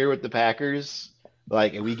tenure with the Packers,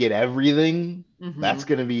 and we get everything, that's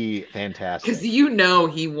gonna be fantastic. Because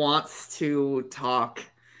he wants to talk.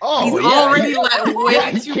 Oh, he's already let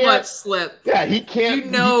way too much slip. Yeah, he can't.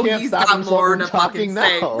 He's got more to fucking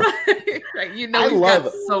say. Right. He's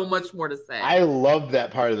got so much more to say. I love that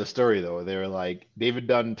part of the story, though. They were like, David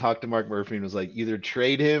Dunn talked to Mark Murphy and was like, either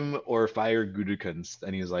trade him or fire Gutekunst,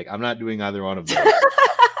 and he was like, I'm not doing either one of those.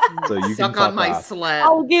 So you suck can on my off. sled.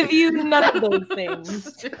 I'll give you none of those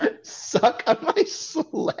things. Suck on my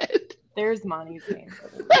sled. There's Monty's name.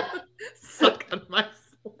 Suck on my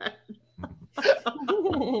sled.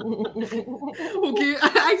 Okay,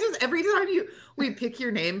 I just every time we pick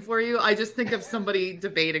your name for you, I just think of somebody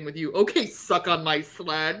debating with you. Okay, suck on my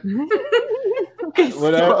sled. Okay,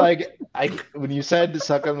 when you said to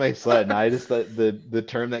suck on my sled, and I just thought the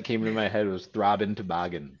term that came into my head was throbbing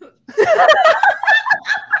toboggan.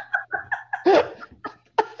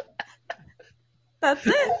 That's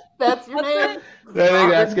it. That's your name.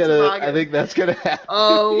 I think that's gonna happen.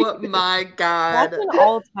 Oh my god. That's an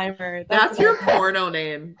all-timer. That's your porno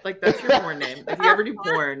name. That's your porn name. If you ever do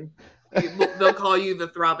porn, they'll call you the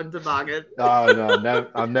Throbbing Toboggan. Oh no,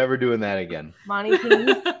 I'm never doing that again. Monty,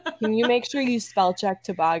 can you make sure you spell check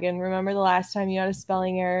toboggan? Remember the last time you had a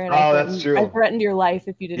spelling error? And that's true. I threatened your life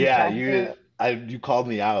if you didn't. Yeah, you called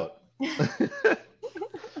me out. Do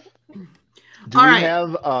All we right.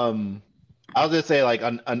 have I was gonna say,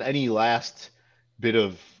 on any last bit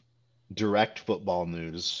of direct football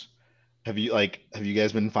news, have you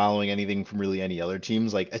guys been following anything from really any other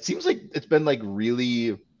teams? It seems like it's been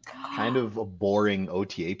really kind of a boring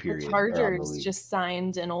OTA period. The Chargers just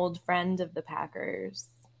signed an old friend of the Packers.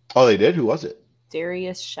 Oh, they did? Who was it?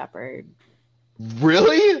 Darius Shepard.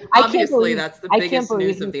 Really? Obviously, that's the biggest I can't believe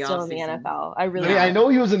news of the he's still in the offseason. NFL. I know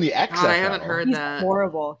he was in the XFL. God, I haven't heard He's that.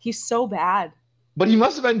 horrible. He's so bad. But he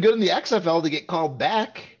must have been good in the XFL to get called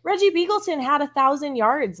back. Reggie Beagleton had 1,000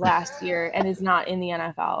 yards last year and is not in the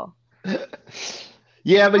NFL.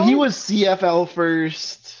 Yeah, but he was CFL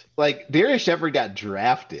first. Darius Shepard got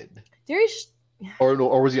drafted. Or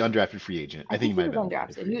was he undrafted free agent? I think he might have been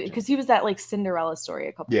undrafted because he was that Cinderella story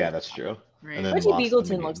a couple. Yeah, years that's ago. true. Right. And then Reggie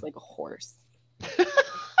Beagleton looks like a horse.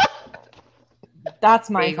 That's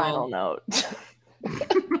my final note.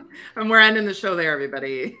 And we're ending the show there,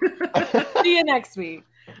 everybody. See you next week.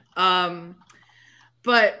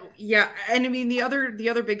 But yeah, and I mean the other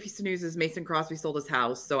big piece of news is Mason Crosby sold his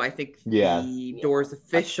house, so I think the door's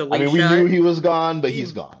officially shut. We knew he was gone, but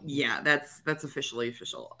he's gone. Yeah, that's officially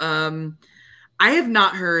official. I have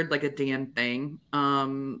not heard a damn thing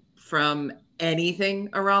from anything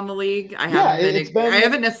around the league. I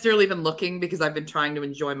haven't necessarily been looking because I've been trying to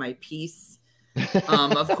enjoy my peace.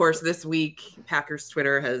 Of course, this week Packers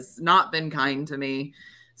Twitter has not been kind to me,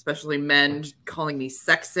 especially men calling me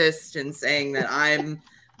sexist and saying that I'm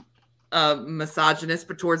a misogynist,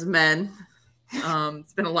 but towards men.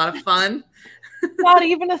 It's been a lot of fun. Not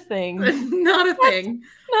even a thing. Not a thing.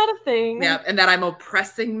 Not a thing. Yeah, and that I'm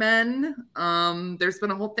oppressing men. There's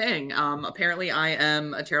been a whole thing. Apparently I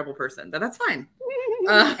am a terrible person, but that's fine.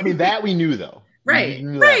 I mean, that we knew though. Right.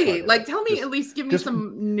 Like, tell me, at least give me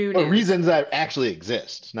some new news. Reasons that actually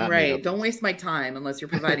exist. Not right. Don't waste my time unless you're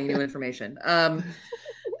providing new information.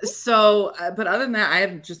 So, but other than that, I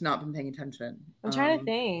have just not been paying attention. I'm trying to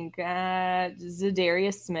think.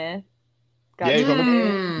 Zadarius Smith.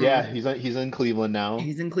 He's in Cleveland now.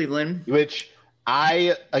 He's in Cleveland. Which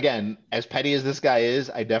again, as petty as this guy is,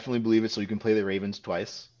 I definitely believe it so you can play the Ravens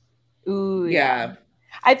twice. Ooh, yeah.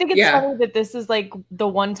 I think it's funny that this is like the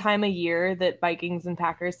one time a year that Vikings and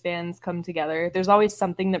Packers fans come together. There's always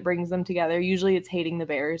something that brings them together. Usually it's hating the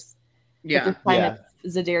Bears. Yeah. But this time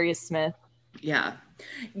it's Zadarius Smith. Yeah.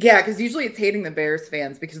 Yeah, because usually it's hating the Bears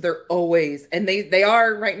fans because they're always, and they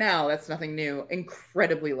are right now, that's nothing new,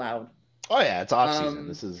 incredibly loud. Oh yeah, it's off season.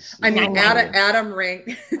 This is Adam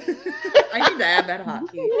Rank. I need to add that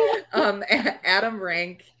hockey. Adam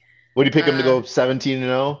Rank. What do you pick him to go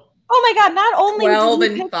 17-0? Oh my God! Not only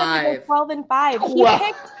 12-5.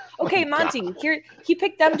 12-5. Okay, Monty. He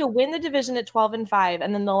picked them to win the division at 12-5,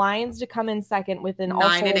 and then the Lions to come in second with an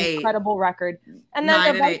also incredible record, and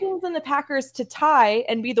then the Vikings and the Packers to tie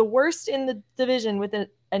and be the worst in the division with an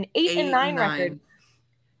 8-9 record.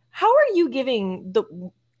 How are you giving the?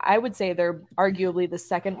 I would say they're arguably the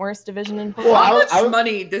second worst division in football. Well, how much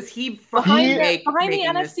money does he make behind the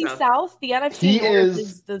NFC South? The NFC North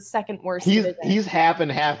is the second worst division. He's half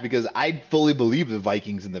and half because I fully believe the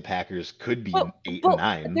Vikings and the Packers could be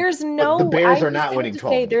 8-9. There's no. The Bears are not winning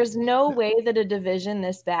 12. There's no way that a division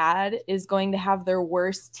this bad is going to have their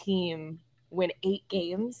worst team win 8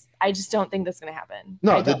 games. I just don't think that's going to happen.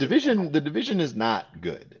 No, the division is not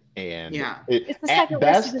good, and it's the second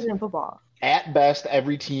worst division in football. At best,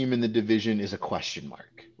 every team in the division is a question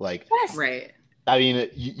mark. Like, right. I mean,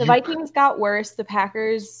 the Vikings got worse. The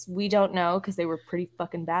Packers, we don't know because they were pretty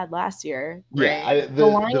fucking bad last year. Yeah, the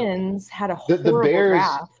Lions had a horrible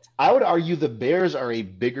draft. I would argue the Bears are a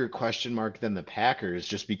bigger question mark than the Packers,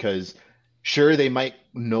 just because. Sure, they might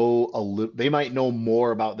know they might know more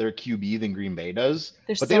about their QB than Green Bay does.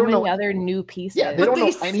 There's but so many other new pieces. Yeah, they don't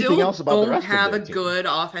know anything else about the rest of their team. They don't have a good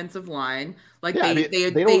offensive line. Like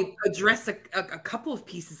they address a couple of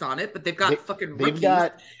pieces on it, but they've got fucking rookies.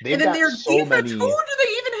 And then their defense. Who do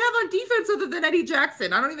they even have on defense other than Eddie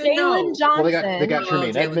Jackson? I don't even know. Jalen Johnson. Well, they got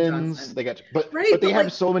Tremaine Edmonds. But they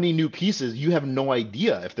have so many new pieces. You have no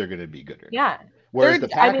idea if they're going to be good or not. Yeah. Whereas the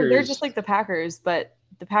Packers, they're just like the Packers, but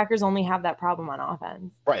the Packers only have that problem on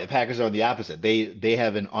offense. Right. The Packers are the opposite. They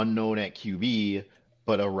have an unknown at QB,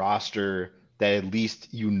 but a roster that at least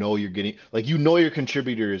you're getting, like, your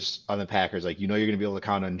contributors on the Packers. Like, you're going to be able to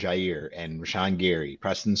count on Jair and Rashawn Gary,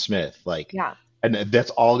 Preston Smith. Like, and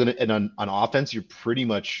that's all going to, and on offense, you're pretty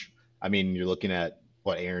much, I mean, you're looking at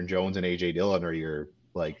what Aaron Jones and AJ Dillon are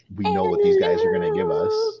we know what these guys are going to give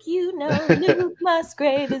us. Luke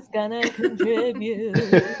Musgrave is going to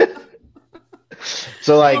contribute.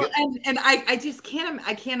 So and I just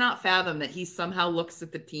I cannot fathom that he somehow looks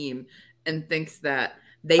at the team and thinks that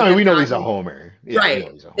we know he's a homer. Yeah,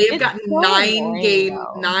 right. They've gotten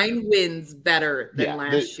 9 wins better than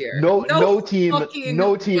last year. No team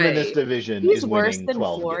in this division is worse winning than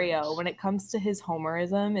 12 Florio games. when it comes to his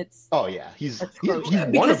homerism. It's he's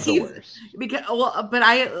one of the worst. But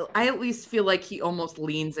I at least feel like he almost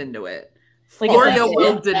leans into it. Like Florio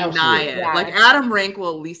will deny it. Yeah. Like Adam Rank will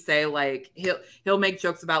at least say, like, he'll make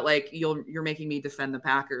jokes about, like, you're making me defend the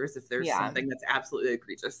Packers if there's something that's absolutely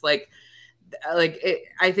egregious.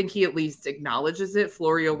 I think he at least acknowledges it.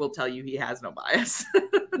 Florio will tell you he has no bias.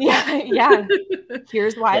 yeah.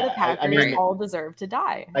 Here's why the Packers all deserve to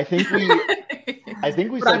die. I think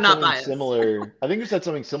we said something similar. I think we said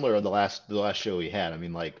something similar on the last show we had. I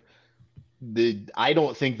mean, like, I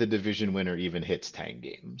don't think the division winner even hits 10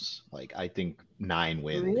 games. Like, I think 9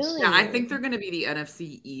 wins. Really? Yeah, I think they're going to be the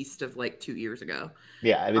NFC East of like 2 years ago.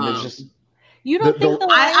 Yeah, I mean, there's just. You don't think the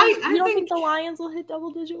Lions? You don't think the Lions will hit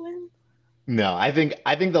double-digit wins? No, I think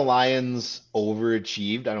the Lions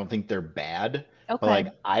overachieved. I don't think they're bad. Okay. But, like,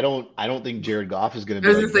 I don't think Jared Goff is going to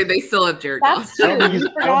be. I was going to say they still have Jared Goff. True. I don't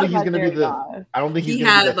think he's going to be the. I don't think he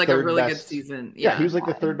had like a really good season. Yeah, he was like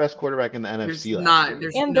the third best quarterback in the NFC.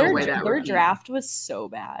 There's no way that their draft was so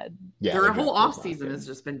bad. Yeah, their whole offseason has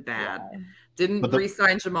just been bad. Yeah. Didn't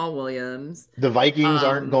re-sign Jamal Williams. The Vikings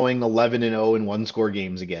aren't going 11-0 in one-score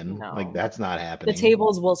games again. No. Like, that's not happening. The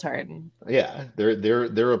tables will turn. Yeah,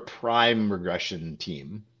 they're a prime regression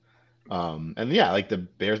team. And yeah, like the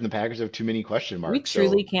Bears and the Packers have too many question marks. We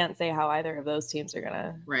truly can't say how either of those teams are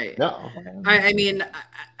gonna. Right. No. I mean,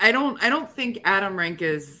 I don't think Adam Rank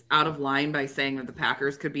is out of line by saying that the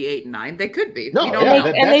Packers could be 8-9. They could be. No, we don't yeah, know.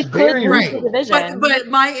 And they very could win the reasonable. division. But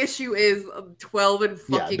my issue is 12 and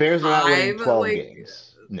fucking Bears 5. are not winning 12 games.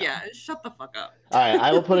 No. Yeah, shut the fuck up. All right,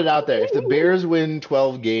 I will put it out there. If the Bears win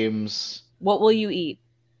 12 games, What will you eat?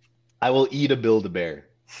 I will eat a Build-A-Bear.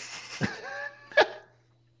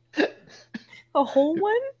 A whole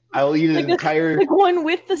one? I will eat an entire. Like one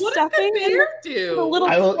with the What stuffing. did the bear do? The little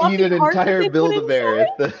I will eat an fluffy part that entire they put Build-A-Bear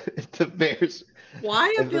inside? if the Bears. Why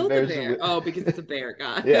a if the Build-A-Bear? Bears- Oh, because it's a bear.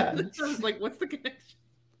 God. Yeah. I was like, what's the connection?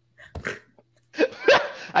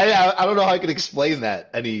 I don't know how I could explain that.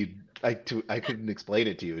 I couldn't explain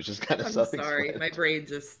it to you. It's just kind of I'm something. sorry. My brain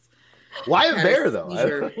just. Why a had bear a though?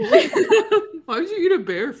 seizure. Why would you eat a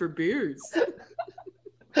bear for beers?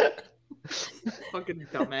 Fucking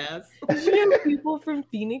dumbass. You have people from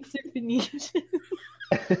Phoenix or Phoenician.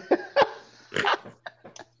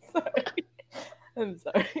 Sorry. I'm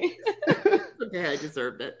sorry. Okay, I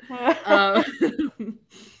deserved it.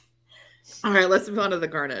 All right, let's move on to the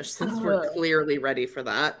garnish since we're clearly ready for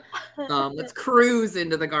that. Let's cruise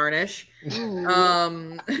into the garnish.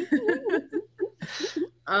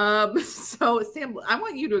 So Sam, I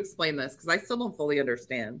want you to explain this because I still don't fully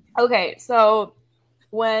understand. Okay, so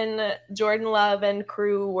when Jordan Love and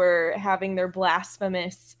crew were having their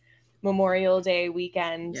blasphemous Memorial Day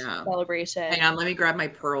weekend celebration. Hang on, let me grab my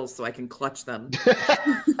pearls so I can clutch them.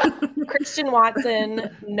 Christian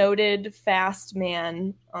Watson, noted fast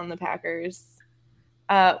man on the Packers.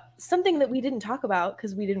 Something that we didn't talk about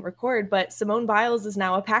because we didn't record, but Simone Biles is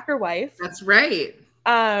now a Packer wife. That's right.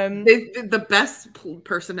 The best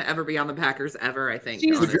person to ever be on the Packers ever, I think.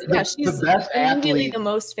 She's the best immediately athlete, the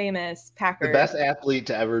most famous Packer. the best athlete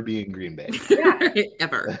to ever be in Green Bay. Yeah.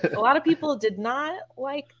 Ever. A lot of people did not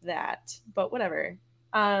like that, but whatever.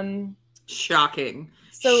 Shocking.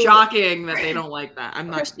 So Shocking that they don't like that. I'm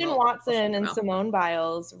not. Christian Watson and Simone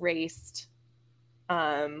Biles raced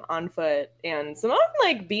on foot, and Simone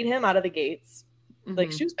like beat him out of the gates.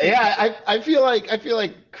 Like she was. Yeah, I feel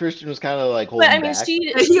like Christian was kind of like holding but I mean, back.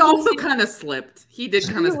 He also kind of slipped. He did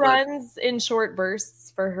kind of slip. Runs in short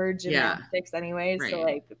bursts for her gymnastics anyway, Right. so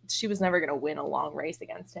like she was never gonna win a long race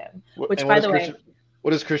against him. What- Which, and by what the is way, Christian-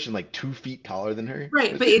 what is Christian, like 2 feet taller than her?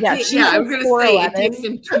 Right, but Yeah, I was she's gonna say it 4'11". takes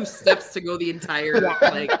him 2 steps to go the entire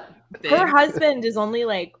like thing. her husband is only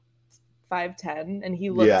like 5'10", and he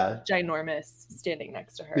looks Yeah. ginormous standing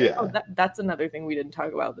next to her. Yeah. Oh, that's another thing we didn't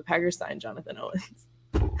talk about. The Packers signed Jonathan Owens.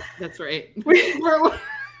 That's right.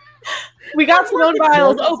 We got Simone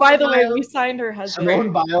Biles. Oh, by the way, we signed her husband.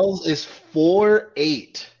 Simone Biles is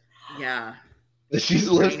 4'8". Yeah. She's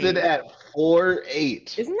listed at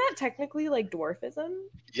 4'8". Isn't that technically like dwarfism?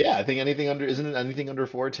 Yeah, I think isn't it anything under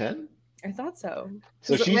 4'10"? I thought so.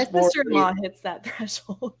 So she's my 4'8". sister-in-law hits that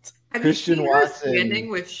threshold. Have Christian you seen her Watson. standing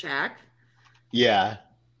with Shaq? Yeah.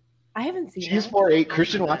 I haven't seen She's that. 4'8".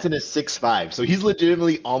 Christian Watson is 6'5", so he's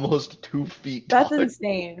legitimately almost 2 feet That's taller.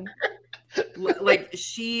 insane. Like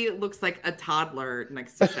she looks like a toddler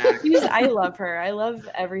next to Shaq. I love her. I love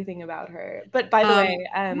everything about her. But by the way,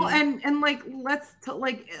 well, and like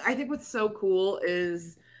I think what's so cool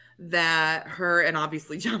is that her and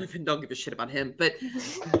obviously Jonathan don't give a shit about him, but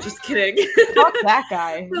just kidding. fuck that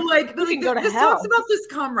guy. But He can go to this hell. talks about this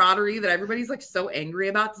camaraderie that everybody's like so angry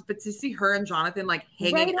about, but to see her and Jonathan like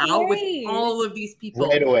hanging Right out with away. all of these people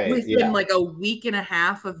Right away, within like a week and a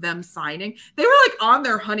half of them signing, they were like on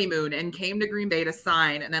their honeymoon and came to Green Bay to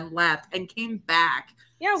sign and then left and came back.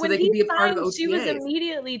 Yeah, so when they could he be a part of signed, the she was OTAs.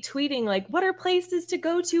 immediately tweeting like, "What are places to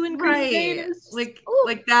go to in Green Bay?" Right. It was just- Like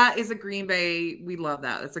ooh. that is a Green Bay. We love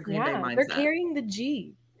that. That's a Green Bay mindset. They're carrying the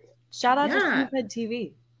G. Shout out to Yeah. Stupid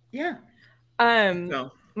TV. Yeah.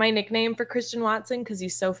 So My nickname for Christian Watson, because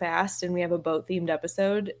he's so fast and we have a boat themed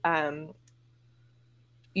episode,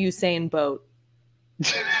 Usain Boat.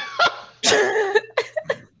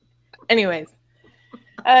 Anyways,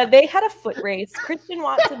 they had a foot race. Christian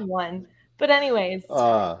Watson won. But anyways,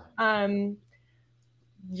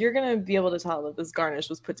 you're gonna be able to tell that this garnish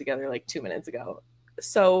was put together like 2 minutes ago.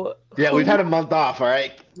 So yeah, we've had a month off, all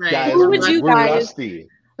right? Right. Guys, Who would you we're guys- rusty.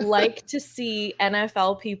 like to see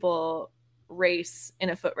NFL people race in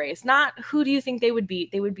a foot race? Not who do you think they would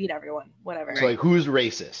beat? They would beat everyone, whatever. So like, who's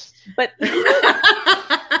racist? But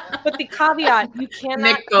but the caveat, you cannot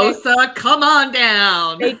Nick Bosa, come on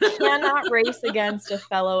down. they cannot race against a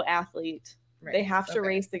fellow athlete. Right. They have to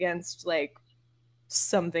race against like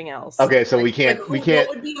something else. Okay, so we Like, can't. What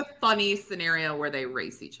would be a funny scenario where they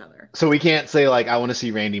race each other? So we can't say like I want to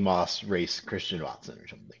see Randy Moss race Christian Watson or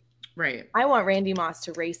something. Right. I want Randy Moss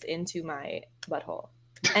to race into my butthole.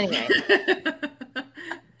 Anyway.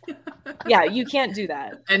 Yeah, you can't do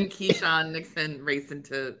that. And Keyshawn Nixon race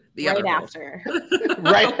into the right other hole. after.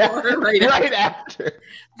 right after.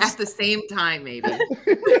 At the same time, maybe.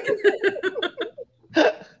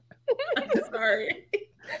 I'm sorry.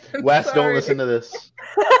 Wes, don't listen to this.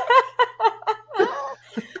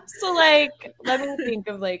 So, like, let me think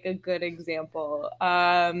of like a good example.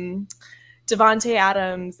 Devontae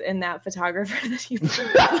Adams and that photographer that he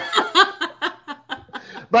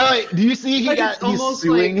By the way, do you see he's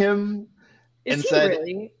suing him? Is he said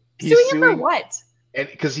really suing him for what? And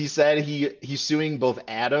because he said he's suing both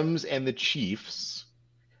Adams and the Chiefs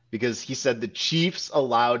because he said the Chiefs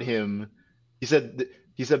allowed him. He said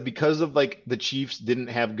because of like the Chiefs didn't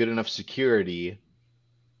have good enough security,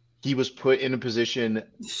 he was put in a position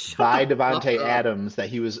by Devontae Adams that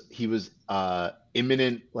he was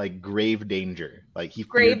imminent, like grave danger. Like he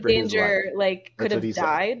grave danger, like could have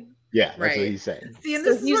died. Yeah, that's what he's saying. See, and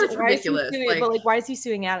this is ridiculous. But like, why is he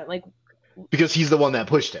suing Adam? Like, because he's the one that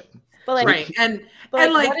pushed him. But like, right, and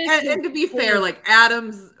to be fair, like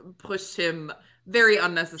Adams pushed him very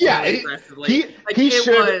unnecessarily aggressively. He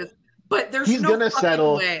should. But there's he's no gonna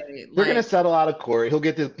settle. way. They're gonna settle out of court. He'll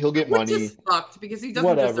get money. Which is fucked because he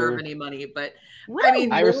doesn't deserve any money. But I mean,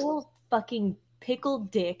 little fucking pickle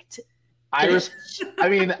dicked. I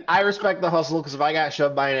respect the hustle because if I got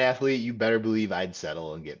shoved by an athlete, you better believe I'd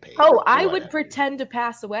settle and get paid. Oh, I would pretend to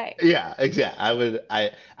pass away. Yeah, exactly. I would.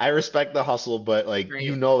 I respect the hustle, but like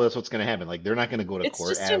you know that's what's gonna happen. Like they're not gonna go to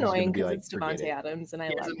court. It's just annoying because it's Devontae Adams and I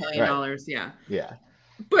love $1 million. Yeah. Yeah.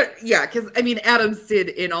 But yeah, because I mean, Adams did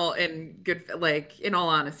in all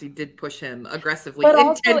honesty, did push him aggressively, but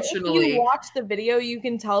intentionally. Also, if you watch the video, you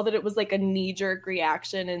can tell that it was like a knee-jerk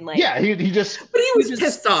reaction and like he just. But he was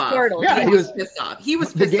pissed off. Startled. Yeah, he was pissed off. He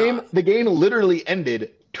was pissed off. The game literally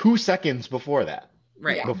ended 2 seconds before that.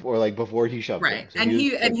 Right. Before he shoved him. So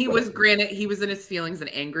he was granted he was in his feelings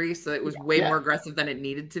and angry, so it was way more aggressive than it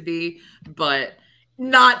needed to be, but.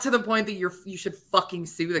 Not to the point that you should fucking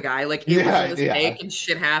sue the guy. Like it was a mistake and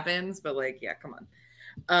shit happens, but like, yeah, come on.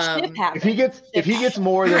 If he gets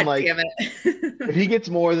more than like if he gets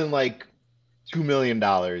more than like $2 million,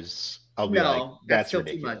 I'll be like, that's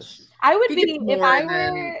ridiculous. Too much. I would be if I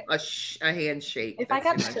were a handshake. If I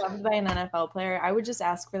got shoved by an NFL player, I would just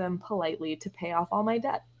ask for them politely to pay off all my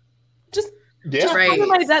debt. Just right.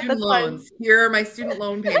 My debt, student loans. Here are my student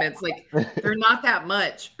loan payments. Like they're not that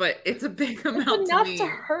much, but it's a big amount enough to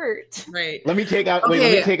hurt. Right. Let me take out. Let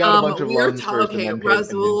me take out a bunch of loans first. Okay,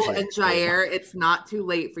 Razul and Jair, it's not too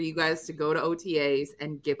late for you guys to go to OTAs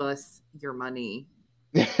and give us your money.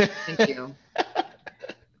 Thank you.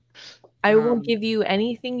 I will give you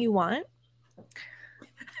anything you want.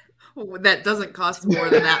 That doesn't cost more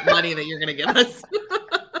than that money that you're going to give us.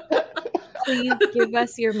 Please give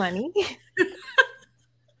us your money.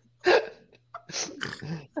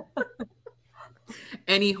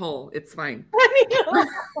 Any hole, it's fine.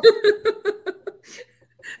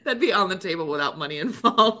 That'd be on the table without money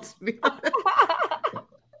involved. To be honest.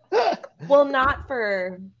 Well, not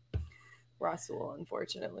for Russell,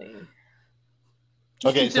 unfortunately.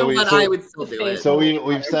 Okay, I would still do it. So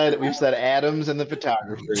we've said Adams and the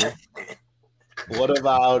photographer. What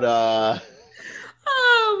about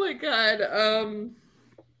Oh my god.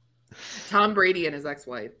 Tom Brady and his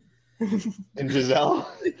ex-wife. And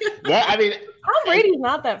Giselle? I mean Tom Brady's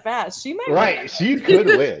not that fast. She might win. She could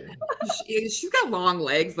win. She's got long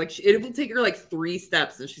legs. Like it will take her like 3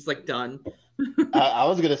 steps and she's like done. I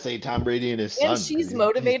was gonna say Tom Brady and his son. And she's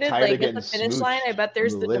motivated. Like at the finish line, I bet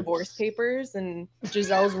there's the divorce papers, and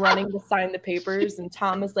Giselle's running to sign the papers, and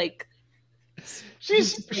Tom is like,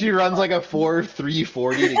 she runs like a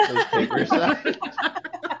 4.340 to get those papers signed.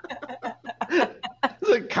 It's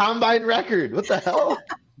a combine record. What the hell?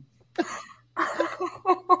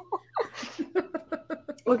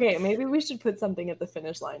 Okay, maybe we should put something at the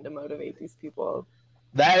finish line to motivate these people.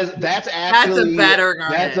 That's a better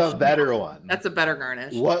garnish. That's a better one. That's a better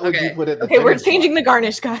garnish. What would you put at the Okay, we're changing the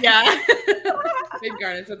garnish, guys. Yeah. Big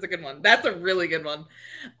garnish. That's a good one. That's a really good one.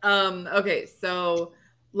 Okay, so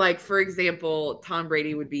like for example, Tom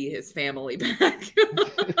Brady would be his family back.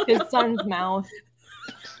 His son's mouth.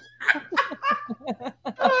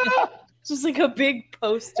 Just like a big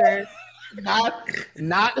poster.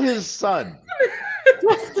 Not his son.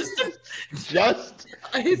 just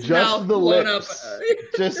his mouth the blown lips. Up.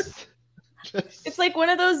 Just It's like one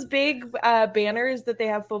of those big banners that they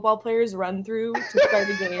have football players run through to start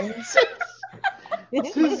a game.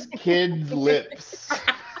 It's his kid's lips.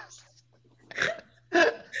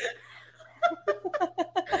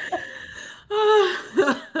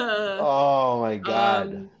 Oh my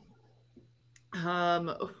god.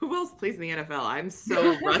 plays in the NFL? I'm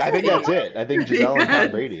so rusty. I think that's it. I think Giselle and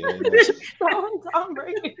Tom Brady. Tom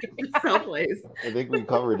Brady. Giselle plays. I think we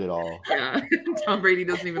covered it all. Yeah, Tom Brady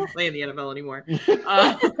doesn't even play in the NFL anymore.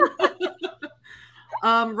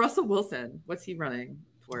 Russell Wilson, what's he running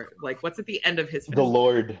for? Like, what's at the end of his The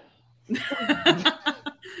Lord.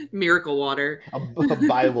 Miracle water. A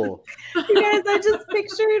Bible. You guys, I just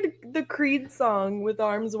pictured the Creed song with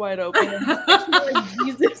arms wide open. And like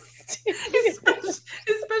Jesus.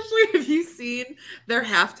 Especially if you've seen their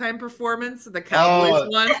halftime performance, the Cowboys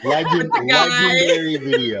one. Legendary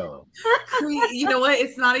video. Creed, you know what?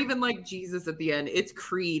 It's not even like Jesus at the end. It's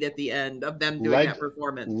Creed at the end of them doing that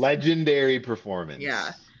performance. Legendary performance.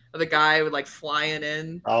 Yeah. The guy with like flying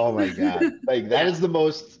in. Oh my God. Like that is the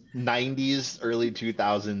most 90s, early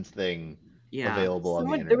 2000s thing available on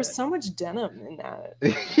the internet. There was so much denim in that.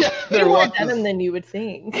 Yeah, there was more denim than you would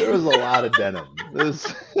think. There was a lot of denim.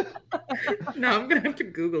 No, I'm gonna have to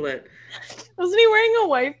Google it. Wasn't he wearing a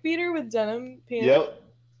wife beater with denim pants? Yep.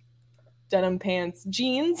 Denim pants,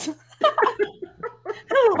 jeans.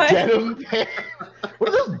 Denim pants. What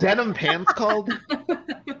are those denim pants called?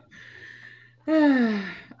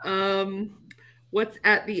 What's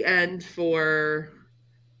at the end for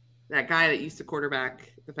that guy that used to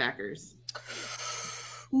quarterback the Packers?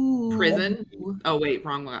 Ooh. Prison. Oh wait,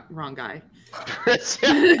 wrong guy.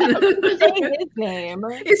 Say his name.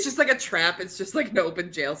 It's just like a trap. It's just like an open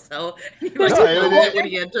jail cell. He when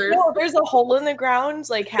he enters. No, there's a hole in the ground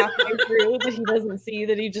like halfway through that he doesn't see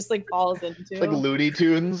that he just like falls into. It's like Looney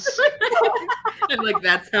Tunes. And like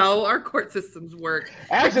that's how our court systems work.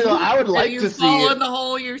 Actually, I would like to see. You fall in the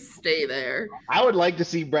hole, you stay there. I would like to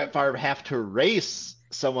see Brett Favre have to race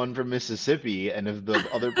someone from Mississippi, and if the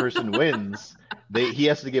other person wins, he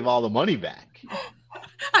has to give all the money back.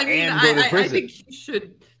 I mean, I think he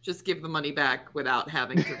should just give the money back without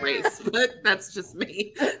having to race, but that's just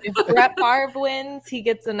me. If Brett Favre wins, he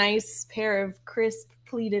gets a nice pair of crisp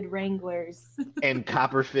pleated Wranglers and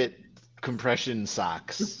copper fit compression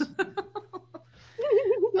socks.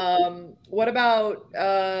 What about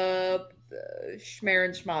Schmer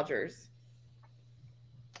and Schmodgers?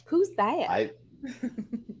 Who's that?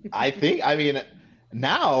 I think, I mean,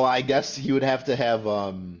 now I guess he would have to have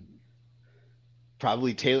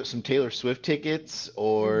probably some Taylor Swift tickets,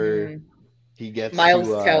 or he gets Miles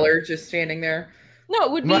Teller just standing there. No,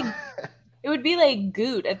 it would be like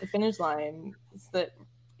Goot at the finish line. It's that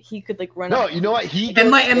he could like run. No, up. You know what? And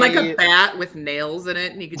like a bat with nails in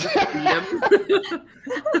it, and he could just beat him.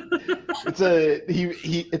 It's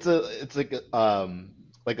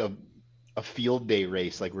like a field day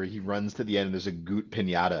race, like where he runs to the end and there's a Goot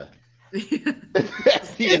pinata.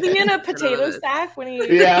 Is he in a potato sack when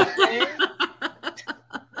he? Yeah.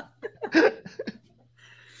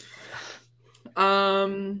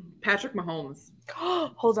 Patrick Mahomes.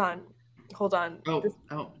 Hold on. Oh.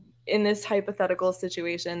 In this hypothetical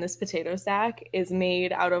situation, this potato sack is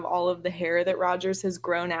made out of all of the hair that Rodgers has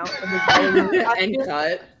grown out from his and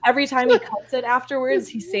cut. Every time he cuts it afterwards,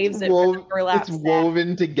 he saves it for the burlap sack. It's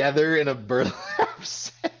woven together in a burlap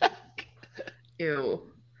sack. Ew.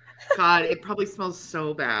 God, it probably smells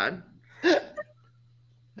so bad.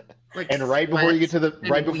 Like and right before you get to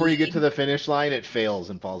the finish line, it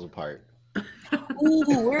fails and falls apart.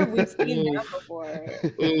 Ooh, where have we seen that before?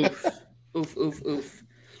 Oof.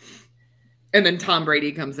 And then Tom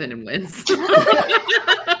Brady comes in and wins. Patrick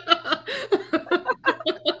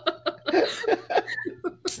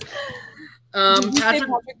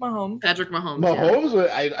Mahomes.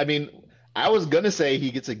 Mahomes. I mean, I was gonna say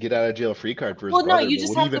he gets a get out of jail free card for his brother. Well, no, you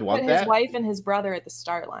just have to put his wife and his brother at the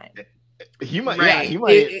start line. He might. Right. Yeah, he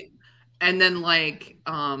might. And then like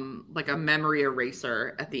a memory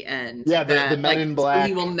eraser at the end. Yeah, the Men in Black. So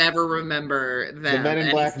he will never remember them. The Men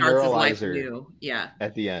in Black starts his life neuralizer. new. Yeah.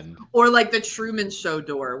 At the end. Or like the Truman Show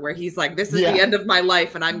door, where he's like, "This is the end of my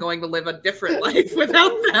life, and I'm going to live a different life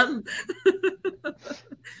without them."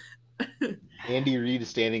 Andy Reid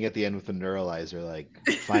standing at the end with the neuralizer, like,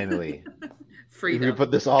 finally, freedom. We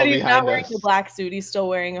put this all behind us. He's not wearing the black suit. He's still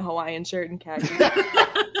wearing a Hawaiian shirt and khakis.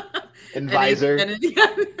 And visor.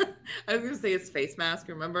 I was gonna say his face mask.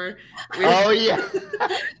 Remember? Yeah.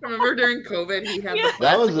 Remember during COVID, he had the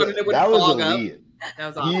that was elite. That was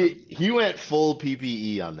awesome. He went full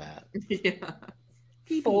PPE on that. Yeah.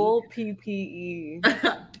 Full PPE.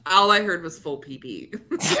 All I heard was full PP.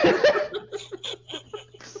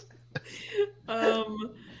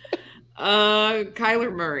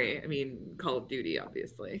 Kyler Murray. I mean, Call of Duty,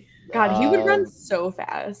 obviously. God, he would run so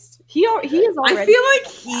fast. He is already. I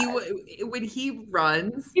feel like when he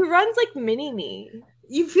runs like mini me.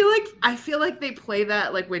 I feel like they play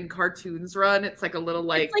that like when cartoons run. It's like a little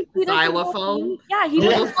like he xylophone. Yeah, he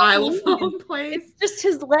little doesn't xylophone plays. It's just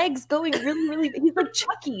his legs going really. He's like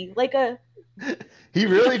Chucky, like a. He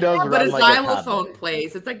really does but run his like xylophone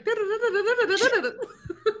plays. It's like the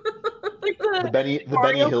Benny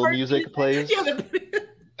Hill music plays. Yeah,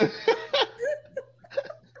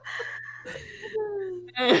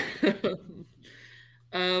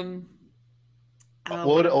 what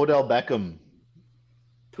would Odell Beckham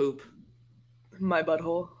poop? My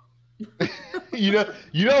butthole. You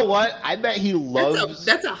know what? I bet he loves.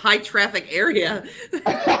 That's a high traffic area.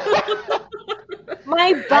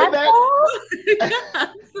 My butthole.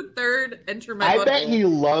 That's the third enter my butthole. I bet he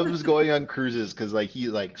loves going on cruises because like he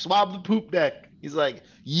like swab the poop deck. He's like,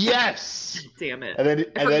 yes. Damn it! And then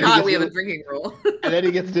I forgot we have a drinking rule. And then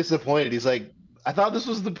he gets disappointed. He's like, I thought this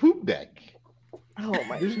was the poop deck. Oh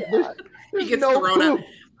my god! He gets thrown out.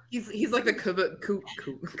 He's like the Cuba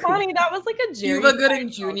Connie, that was like a Cuba Gooding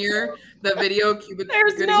Jr. The video of Cuba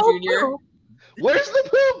Gooding Jr. Poop. Where's the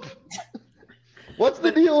poop? What's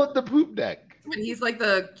the deal with the poop deck? When he's like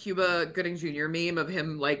the Cuba Gooding Jr. meme of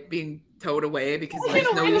him like being towed away because he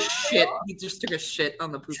just knows shit. He just took a shit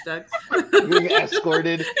on the poop deck. Being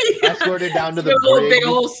escorted down to the big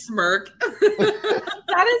old smirk.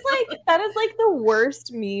 That is like the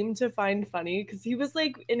worst meme to find funny because he was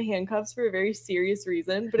like in handcuffs for a very serious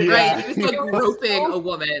reason. But he was like groping a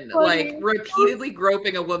woman, like repeatedly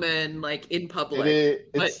groping a woman, like in public.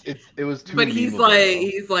 It was too. But he's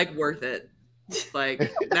like worth it.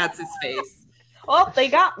 Like that's his face. Oh, they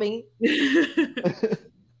got me.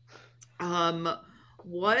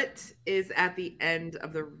 What is at the end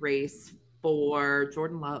of the race for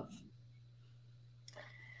Jordan Love?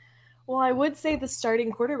 Well, I would say the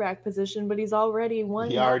starting quarterback position, but he's already won.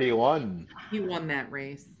 He already won. He won that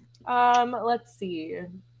race. Let's see.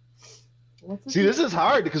 This is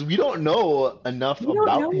hard because we don't know enough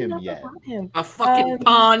about him yet. A fucking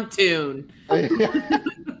pontoon. A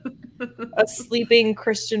sleeping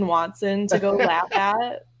Christian Watson to go laugh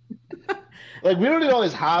at. Like, we don't know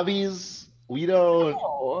his hobbies. We don't.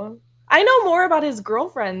 No. I know more about his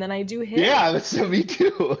girlfriend than I do him. Yeah, so me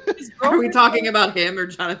too. Are we talking about him or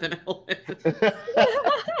Jonathan Ellis?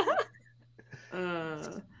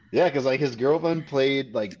 Yeah, because like his girlfriend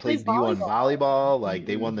played D1 volleyball. Like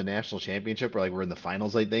they won the national championship, or like we're in the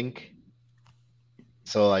finals, I think.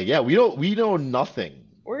 So like, yeah, we know nothing.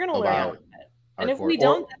 We're gonna learn. And if we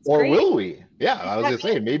don't, that's great. Or will we? Yeah, I was gonna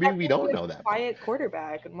say maybe we don't know that. Quiet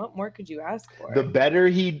quarterback, and what more could you ask for? The better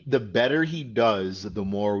he does, the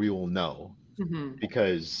more we will know. Mm-hmm.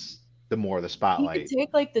 Because the more the spotlight. He could take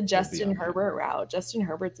like the Justin Herbert route. Justin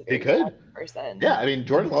Herbert's a very good person. Yeah, I mean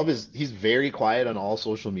Jordan Love he's very quiet on all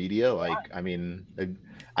social media. Like, I mean,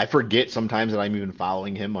 I forget sometimes that I'm even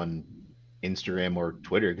following him on Instagram or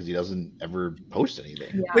Twitter because he doesn't ever post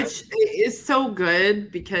anything. Yeah. Which is so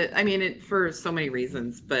good because I mean for so many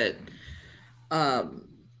reasons, but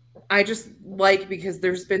I just like because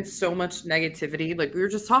there's been so much negativity. Like we were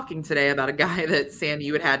just talking today about a guy that Sam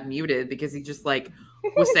you had muted because he just like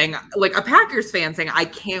was saying like a Packers fan saying I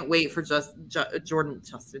can't wait for Jordan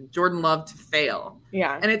Love to fail.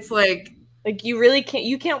 Yeah. And it's like you really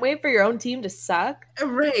can't wait for your own team to suck.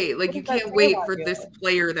 Right. Like you can't wait for this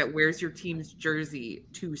player that wears your team's jersey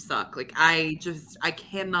to suck. Like I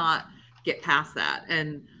cannot get past that.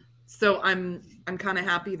 And so I'm kind of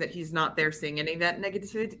happy that he's not there seeing any of that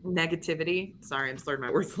negativity. Sorry, I'm slurring my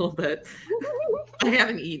words a little bit. I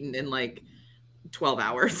haven't eaten in like 12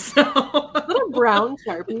 hours. So. Is that a brown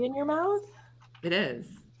Sharpie in your mouth? It is.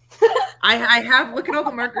 I have, look at all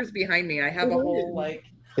the markers behind me. I have a whole like.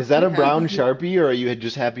 Is that a brown Sharpie or are you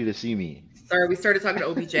just happy to see me? Sorry, we started talking to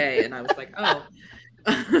OBJ and I was like, oh.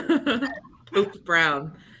 Pooped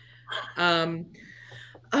brown.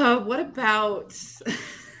 What about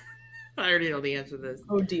I already know the answer to this.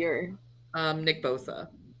 Oh dear. Nick Bosa.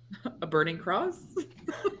 A burning cross?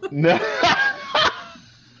 No.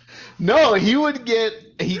 No, he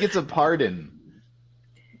gets a pardon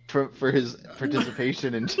for his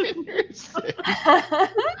participation in January 6th.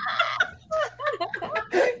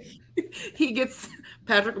 He gets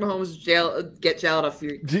Patrick Mahomes get jail out of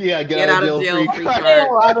free. Yeah, get out of jail free. Get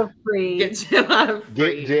jail out of free. Get jail out of free.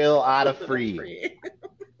 Get jail out of free.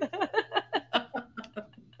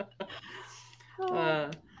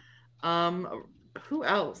 Who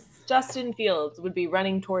else? Justin Fields would be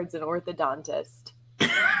running towards an orthodontist.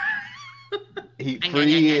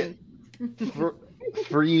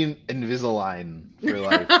 Free Invisalign for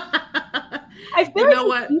life. I feel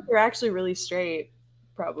like his teeth are actually really straight,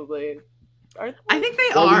 probably. I think they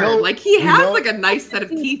are. Like he has like a nice set of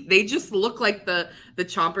teeth. They just look like the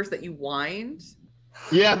chompers that you wind.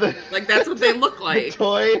 Yeah, like that's what they look like. The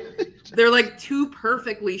toy. They're like too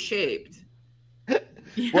perfectly shaped.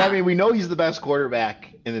 Yeah. Well, I mean, we know he's the best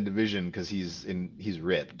quarterback in the division because he's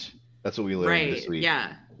ripped. That's what we learned this week.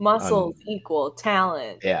 Yeah. Muscles equal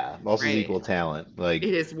talent. Yeah, muscles equal talent. Like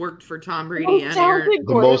it has worked for Tom Brady and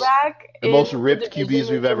the most ripped QBs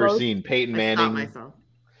we've ever seen. Peyton Manning.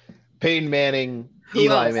 Peyton Manning.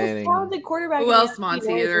 Eli Manning. Talented quarterback. Who else,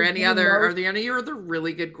 Monty? Are there any other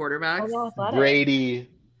really good quarterbacks? Brady.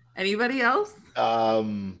 Anybody else?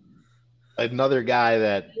 Another guy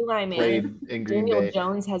that played in Green Bay. Daniel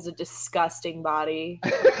Jones has a disgusting body.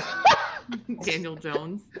 Daniel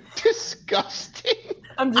Jones. Disgusting.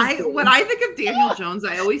 When I think of Daniel Jones,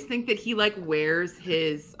 I always think that he like wears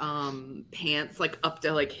his pants like up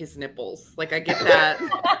to like his nipples. Like I get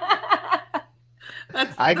that.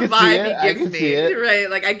 That's the vibe he gives me. Right.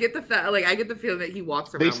 Like I get the feeling that he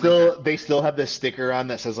walks around. They still have this sticker on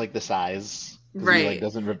that says like the size. Right. He, like,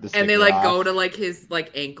 doesn't rip the sticker and they like off. go to like his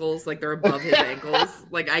like ankles, like they're above his ankles.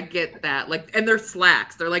 Like I get that. Like and they're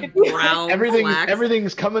slacks. They're like brown slacks.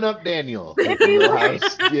 Everything's coming up, Daniel. If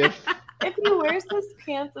he wears his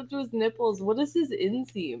pants up to his nipples, what is his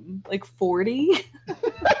inseam? Like 40?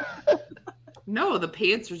 No, the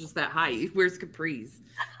pants are just that high. He wears capris.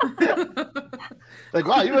 Like,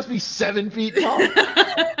 wow, you must be 7 feet tall.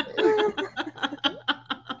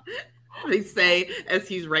 They say as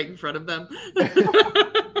he's right in front of them.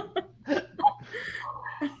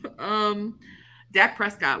 Dak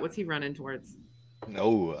Prescott, what's he running towards?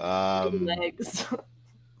 No, legs.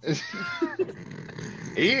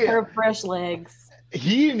 Her fresh legs.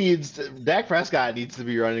 Dak Prescott needs to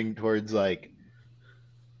be running towards like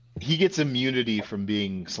he gets immunity from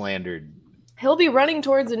being slandered. He'll be running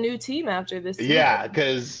towards a new team after this season. Yeah,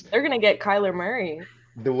 because they're gonna get Kyler Murray.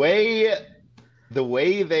 The way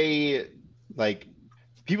they like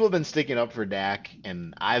people have been sticking up for Dak,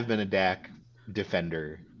 and I've been a Dak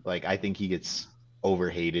defender. Like I think he gets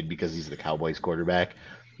overhated because he's the Cowboys quarterback.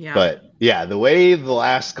 Yeah. But yeah, the way the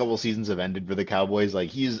last couple seasons have ended for the Cowboys, like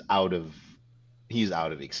he's out of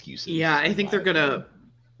excuses. Yeah, I think they're gonna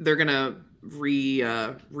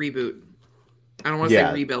reboot. I don't want to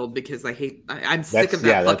say rebuild because I'm sick of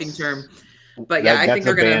that fucking term. But yeah, I think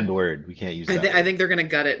they're gonna banned word. We can't use that. I think they're gonna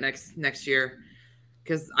gut it next year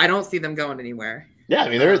because I don't see them going anywhere. Yeah, I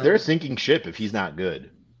mean they're sinking ship if he's not good.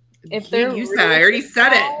 If they're you said I already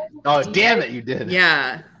said it. Oh damn it, you did.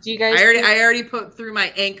 Yeah. Do you guys? I already put through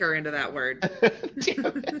my anchor into that word.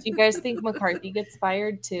 Do you guys think McCarthy gets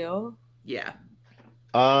fired too? Yeah.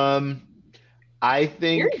 I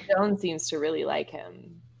think Jerry Jones seems to really like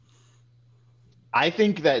him. I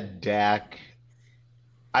think that Dak.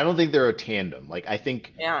 I don't think they're a tandem. Like I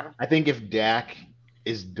think if Dak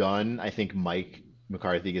is done, I think Mike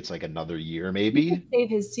McCarthy gets like another year maybe. Save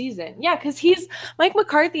his season. Yeah, because Mike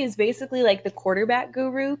McCarthy is basically like the quarterback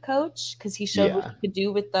guru coach because he showed what he could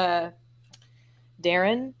do with the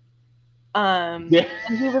Darren. And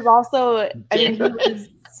he was also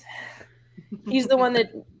he's the one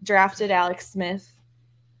that drafted Alex Smith.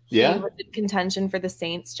 He was in contention for the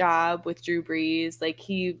Saints job with Drew Brees. Like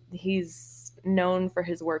he's known for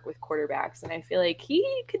his work with quarterbacks, and I feel like he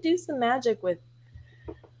could do some magic with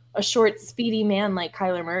a short, speedy man like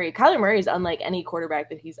Kyler Murray. Kyler Murray is unlike any quarterback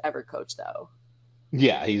that he's ever coached, though.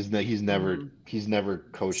 Yeah, he's never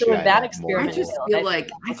coached. So with that experiment, I just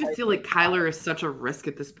feel like Kyler is such a risk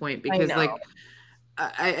at this point because I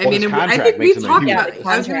think we talked about.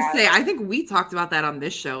 I was going to say I think we talked about that on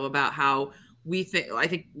this show about how we think. I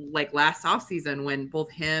think like last offseason when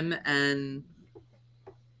both him and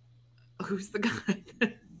who's the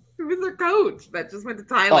guy. Who was their coach that just went to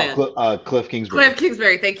Thailand? Oh, Cliff Kingsbury. Cliff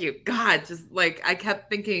Kingsbury, thank you. God, just like I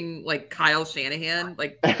kept thinking like Kyle Shanahan,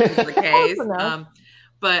 like is the case. And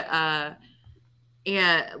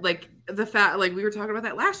like the fact, like we were talking about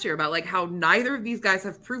that last year about like how neither of these guys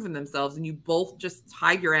have proven themselves, and you both just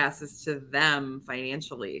tied your asses to them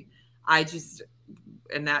financially.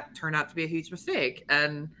 And that turned out to be a huge mistake.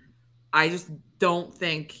 And I just don't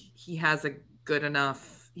think he has a good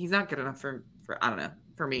enough. He's not good enough for I don't know.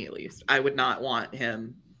 For me, at least, I would not want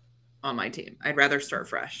him on my team. I'd rather start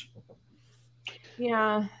fresh.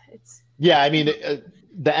 Yeah, I mean,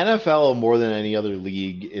 the NFL more than any other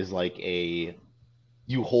league is like you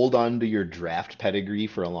hold on to your draft pedigree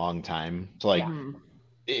for a long time. So like,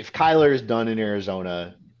 if Kyler is done in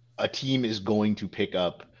Arizona, a team is going to pick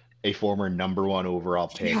up a former number 1 overall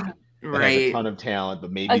pick that has a ton of talent,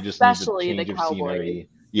 but maybe just needs a change of scenery.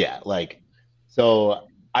 Yeah, like so.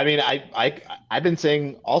 I mean, I've been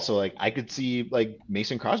saying also like I could see like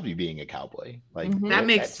Mason Crosby being a Cowboy. Like that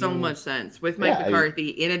makes so team, much sense with Mike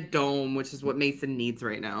McCarthy in a dome, which is what Mason needs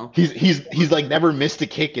right now. He's like never missed a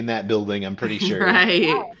kick in that building. I'm pretty sure.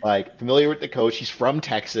 Right. Like familiar with the coach. He's from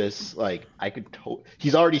Texas. Like I could.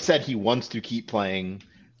 He's already said he wants to keep playing.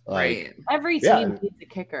 Like, right. Every team needs a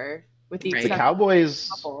kicker with the exception Cowboys.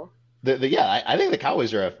 of a couple. I think the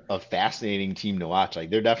Cowboys are a fascinating team to watch. Like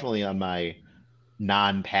they're definitely on my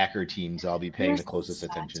non-Packer teams I'll be paying the closest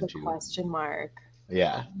attention to. Question mark.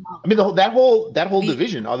 Yeah, I mean that whole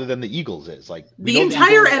division, other than the Eagles, is like the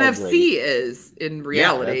entire NFC is in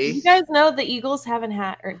reality. You guys know the Eagles haven't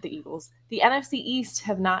had, or the NFC East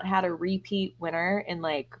have not had a repeat winner in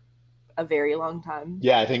like a very long time.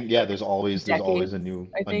 Yeah, I think there's always a new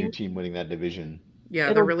team winning that division.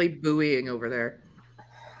 Yeah, they're really buoying over there.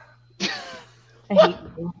 I hate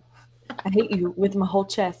you. I hate you with my whole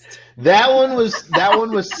chest. That one was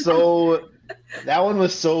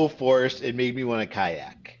so forced. It made me want to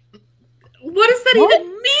kayak. What does that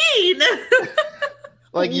even mean?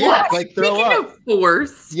 Like like throw Speaking up. Of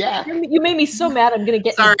force. Yeah. You made me so mad. I'm gonna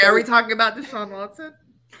get. Sorry, are we talking about Deshaun Watson?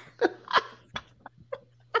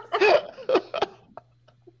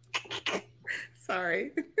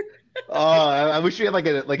 Sorry. Oh, I wish we had like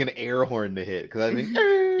an air horn to hit because I think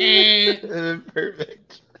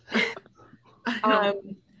perfect.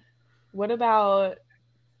 What about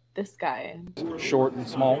this guy? Short and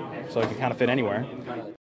small, so it can kind of fit anywhere.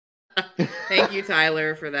 Thank you,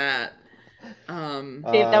 Tyler, for that.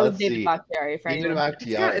 That was David Bakhtiari.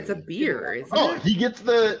 It's a beer. Isn't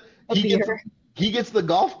it? He gets the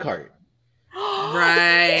golf cart.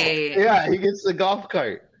 Right. Yeah, he gets the golf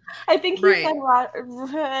cart. I think he said Rod.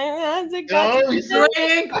 Oh, he's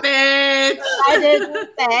drink, bitch. I didn't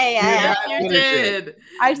say it. You did.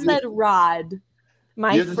 I said Rod.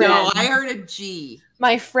 My friend. No, I heard a G.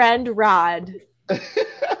 My friend Rod.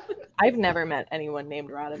 I've never met anyone named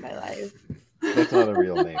Rod in my life. That's not a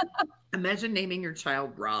real name. Imagine naming your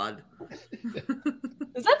child Rod.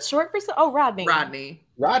 Is that short for Rodney?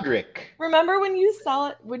 Roderick. Remember when you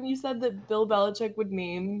said that Bill Belichick would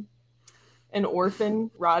name an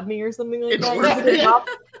orphan Rodney or something like that?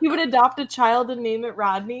 He would adopt a child and name it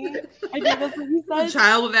Rodney. I think that's what he said. The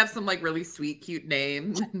child would have some like really sweet, cute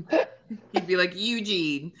name. He'd be like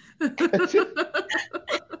Eugene.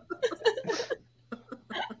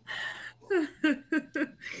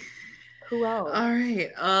 Who else? All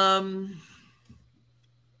right.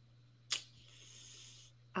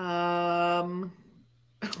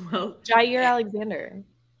 Well, Jair Alexander.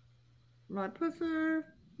 Rod Pusser.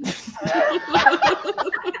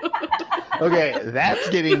 Okay, that's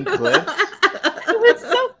getting clipped. It's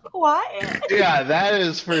so quiet. Yeah, that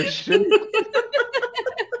is for sure.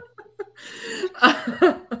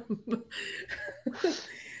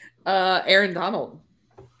 Aaron Donald.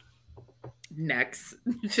 Necks.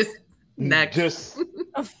 Just necks. Just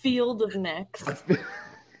a field of necks.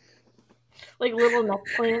 Like little neck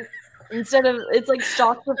plants. It's like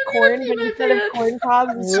stalks of corn, but instead of corn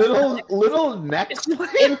cobs, little neck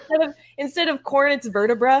plants. Instead of corn, it's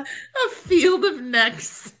vertebra. A field of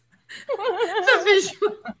necks.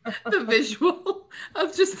 The visual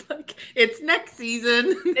of just like it's neck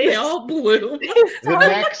season. They all bloom.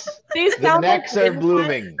 The necks are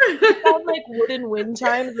blooming. They sound like wooden wind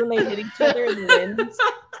chimes when they hit each other in the wind.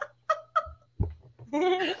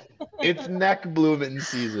 It's neck blooming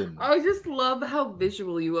season. I just love how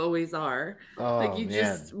visual you always are. Oh, like you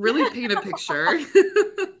just really paint a picture.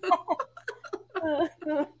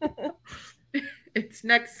 It's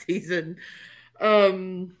next season.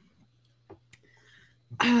 There's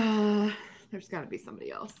got to be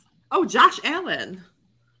somebody else. Oh, Josh Allen.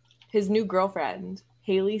 His new girlfriend,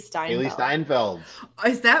 Haley Steinfeld.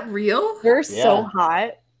 Is that real? They're so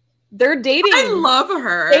hot. They're dating. I love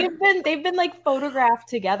her. They've been like photographed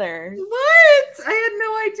together. What? I had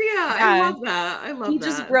no idea. Yeah. I love that. He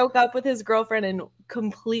just broke up with his girlfriend and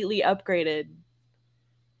completely upgraded.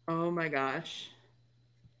 Oh my gosh.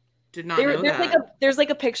 Did not know that. There's like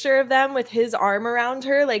a picture of them with his arm around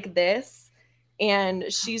her like this, and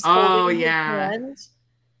she's holding his hand.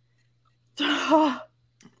 Oh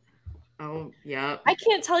yeah. I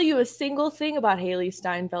can't tell you a single thing about Haley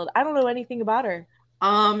Steinfeld. I don't know anything about her.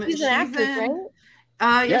 She's an actress,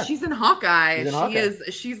 right? She's in Hawkeye.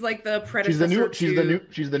 She's like the predecessor. She's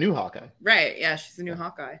the new Hawkeye. Right, yeah, she's the new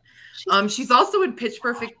Hawkeye. She's also in Pitch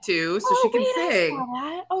Perfect too, so she can sing.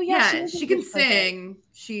 Oh yeah, she can sing.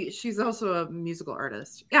 She's also a musical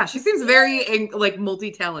artist. Yeah, she seems very like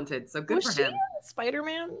multi-talented, so good for him. Was she in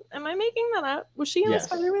Spider-Man? Am I making that up? Was she in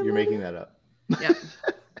Spider-Man? You're making that up. Yeah.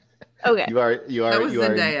 Okay. You are. That was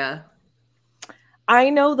Zendaya. I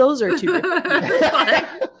know those are two different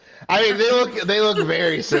people. I mean, they look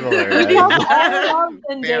very similar. We Right? have all love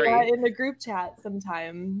Zendaya Very. in the group chat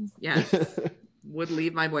sometimes. Yes. Would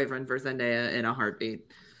leave my boyfriend for Zendaya in a heartbeat.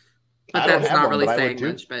 But I don't that's have not one, really but I would saying too.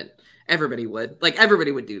 much, but everybody would. Like,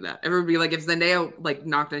 everybody would do that. Everybody, like, if Zendaya, like,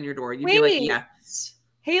 knocked on your door, you'd be like, yeah.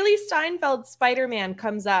 Haley Steinfeld's Spider-Man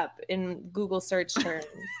comes up in Google search terms.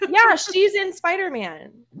 Yeah, she's in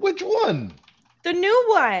Spider-Man. Which one? The new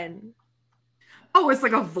one. Oh, it's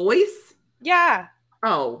like a voice? Yeah.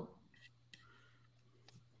 Oh.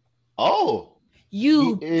 Oh.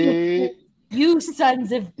 You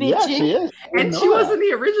sons of bitches. Yeah, she is. And she was in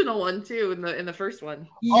the original one, too, in the first one.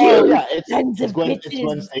 Oh, yeah. Sons It's of Gwen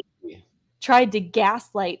bitches. Stacy. Tried to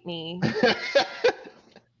gaslight me.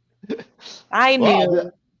 I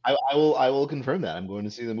knew. Well, I will confirm that. I'm going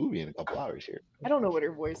to see the movie in a couple hours here. I don't know what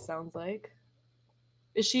her voice sounds like.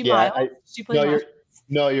 Is she Yeah, Miles? She plays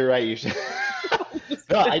Miles? You're right. You should.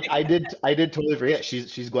 No, I did totally forget.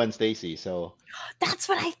 She's Gwen Stacy. So that's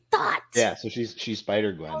what I thought. Yeah, so she's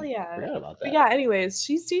Spider Gwen. Oh yeah. Forgot about that. But yeah. Anyways,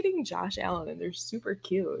 she's dating Josh Allen, and they're super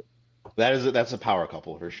cute. That's a power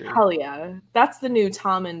couple for sure. Hell yeah, that's the new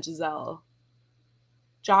Tom and Giselle.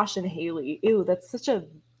 Josh and Haley. Ew, that's such a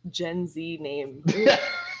Gen Z name.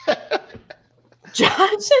 Josh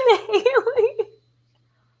and Haley.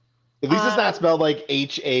 At least it's not spelled like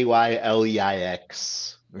HAYLEIX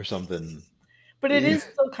or something. But it is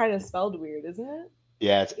still kind of spelled weird, isn't it?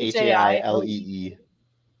 Yeah, it's HAILEE.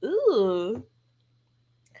 Ooh.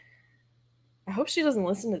 I hope she doesn't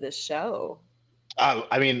listen to this show.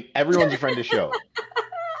 I mean, everyone's a friend to show.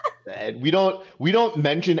 We don't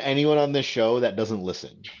mention anyone on this show that doesn't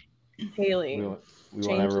listen. Haley, we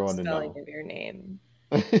want everyone to know. Spelling of your name.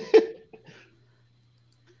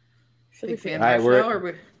 Big fan All right, of our show,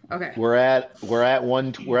 or okay. We're at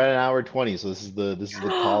an hour 20, so this is the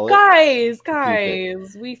call. Guys,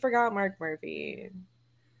 we forgot Mark Murphy.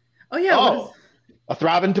 Oh yeah. A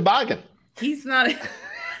throbbing toboggan. He's not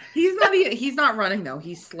running though.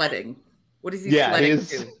 He's sledding. What is he sledding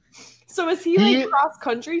to? So is he like cross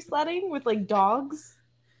country sledding with like dogs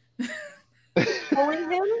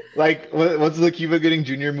pulling him? Like what's the Cuba Gooding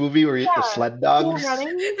Jr. movie where the sled dogs? Cool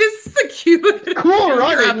Running. This is the Cuba Cool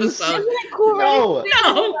Runnings. Isn't it Cool Runnings?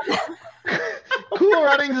 No. Cool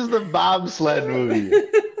Runnings is the bobsled movie.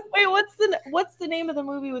 Wait, what's the name of the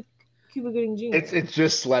movie with Cuba Gooding Jr.? It's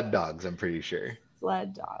just Sled Dogs, I'm pretty sure.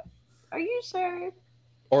 Sled Dog. Are you sure?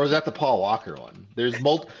 Or is that the Paul Walker one? There's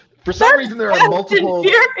for some reason there are multiple.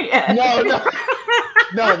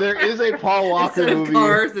 No, there is a Paul Walker movie.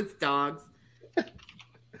 Cars, it's dogs.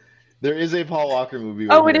 There is a Paul Walker movie.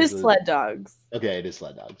 Oh, it is Sled Dogs. Okay, it is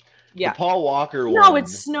Sled Dogs. Yeah. The Paul Walker one. No,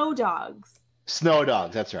 it's Snow Dogs. Snow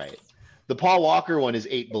Dogs, that's right. The Paul Walker one is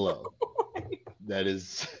 8 Below. That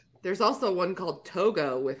is. There's also one called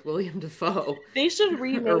Togo with William Dafoe. They should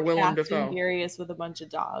remake Fast and Furious with a bunch of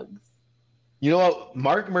dogs. You know what?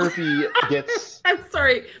 Mark Murphy gets. I'm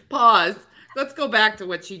sorry. Pause. Let's go back to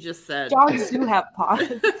what she just said. Dogs do have paws.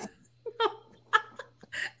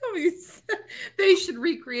 They should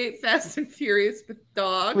recreate Fast and Furious with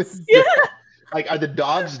dogs. Yeah. Like, are the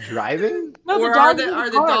dogs driving? No, or are the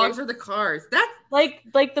dogs or the cars? That's like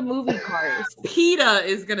the movie Cars. PETA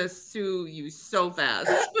is gonna sue you so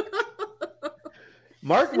fast.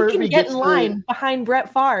 Mark Murphy get in line behind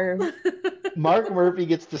Brett Favre. Mark Murphy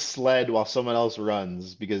gets the sled while someone else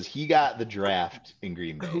runs because he got the draft in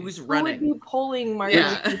Green Bay. Who's running? Who would be pulling Mark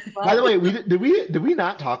Murphy's sled? By the way, did we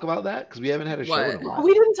not talk about that because we haven't had a show in a while?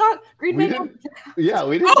 We didn't talk Green Bay. Yeah,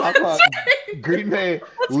 we didn't talk about Green Bay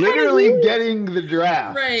literally getting the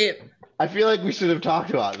draft. Right. I feel like we should have talked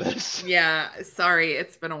about this. Yeah, sorry,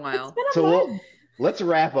 it's been a while. Let's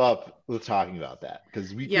wrap up with talking about that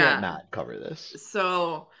because we can't not cover this.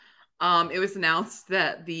 So, it was announced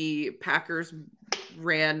that the Packers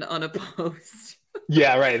ran unopposed.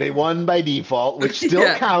 Yeah, right. They won by default, which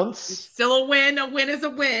still counts. It's still a win. A win is a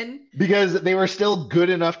win. Because they were still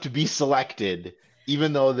good enough to be selected,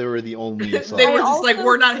 even though they were the only selected. They were just like,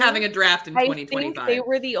 we're not having a draft in 2025. I think they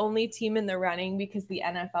were the only team in the running because the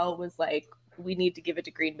NFL was like, we need to give it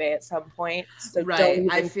to Green Bay at some point. So right.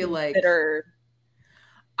 I feel like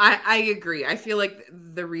I agree. I feel like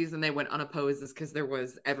the reason they went unopposed is because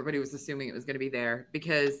everybody was assuming it was going to be there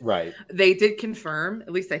because they did confirm,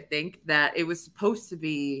 at least I think, that it was supposed to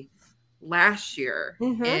be last year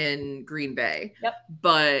in Green Bay. Yep.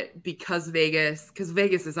 But because Vegas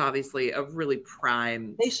is obviously a really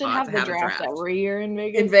prime. They should have the draft every year in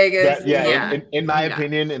Vegas. In Vegas. In my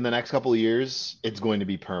opinion, in the next couple of years, it's going to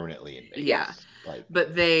be permanently in Vegas. Yeah.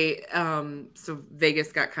 But they, so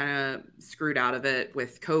Vegas got kind of screwed out of it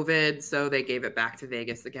with COVID, so they gave it back to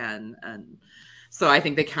Vegas again, and So I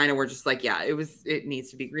think they kind of were just like, yeah, it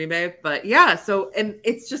needs to be Green Bay. But yeah, so and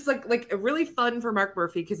it's just like really fun for Mark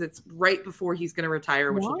Murphy because it's right before he's going to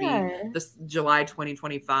retire, which will be this July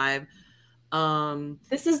 2025.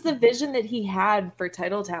 This is the vision that he had for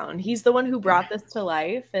Titletown. He's the one who brought this to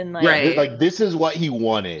life, and like this is what he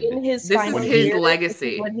wanted. In his this is his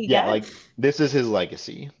legacy. Like this is his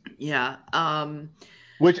legacy. Yeah.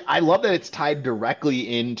 Which I love that it's tied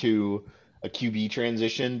directly into a QB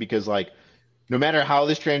transition because like no matter how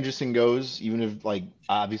this transition goes, even if like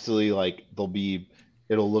obviously like it'll be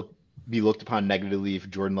looked upon negatively if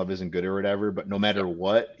Jordan Love isn't good or whatever, but no matter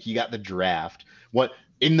what, he got the draft. What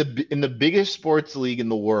in the biggest sports league in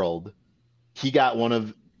the world, he got one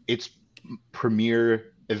of its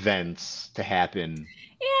premier events to happen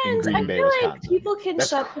in Green Bay, Wisconsin. Like people can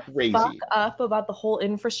shut the fuck up about the whole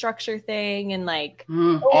infrastructure thing and like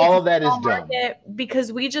all of that is dumb.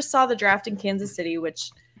 Because we just saw the draft in Kansas City,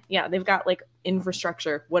 which they've got like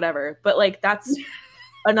infrastructure, whatever, but like that's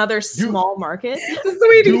another small market.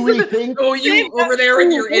 Do we think you over there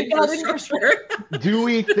with your infrastructure? Do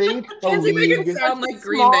we think Kansas City sound like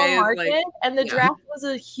Green Bay market, and the draft was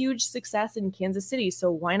a huge success in Kansas City,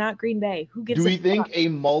 so why not Green Bay? Who gives? Do we think a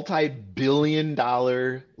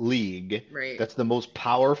multi-billion-dollar league that's the most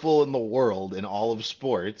powerful in the world in all of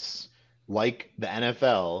sports, like the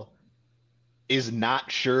NFL, is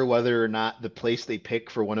not sure whether or not the place they pick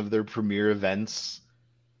for one of their premier events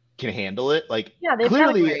can handle it? Like, they've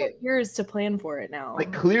clearly got years to plan for it now.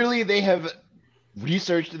 Like, clearly they have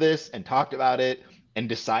researched this and talked about it and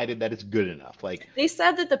decided that it's good enough. Like, they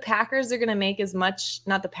said that the Packers are going to make as much,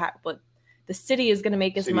 not the Pack, but the city is going to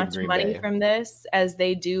make as much money from this as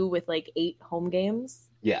they do with like 8 home games.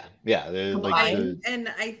 Yeah. Like,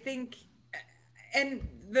 and I think, and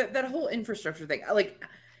that whole infrastructure thing, like,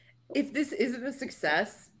 if this isn't a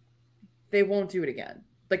success, they won't do it again.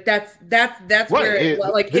 Like that's right. Where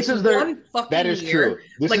like this is one fucking that is year. True.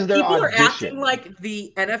 This like is their people audition. Are acting like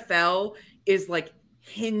the NFL is like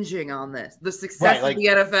hinging on this. The success of the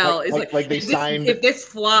NFL is like they signed. If this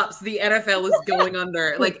flops, the NFL is going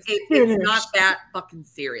under. Like it's not that fucking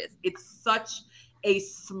serious. It's such a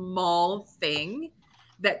small thing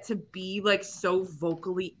that to be like so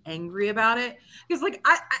vocally angry about it, because like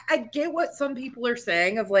I get what some people are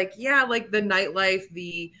saying of like, yeah, like the nightlife,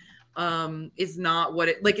 the is not what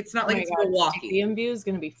it like. It's not like it's Milwaukee. Stadium view is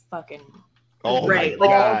gonna be fucking right.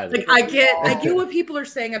 Like I get what people are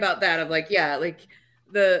saying about that. Of like, yeah, like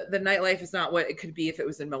the nightlife is not what it could be if it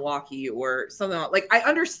was in Milwaukee or something. Like I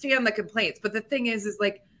understand the complaints, but the thing is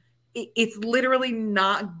like it's literally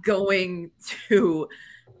not going to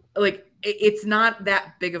like. It's not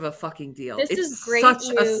that big of a fucking deal. This is great such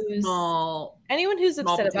news. A small. Anyone who's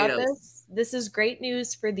upset about this is great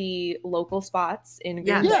news for the local spots in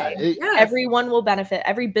Green Bay. Everyone will benefit.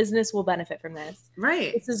 Every business will benefit from this.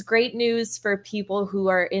 Right. This is great news for people who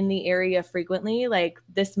are in the area frequently. Like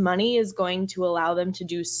this money is going to allow them to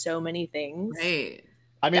do so many things. Right.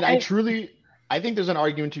 I mean, I think there's an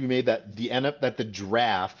argument to be made that the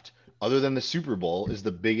draft, other than the Super Bowl, is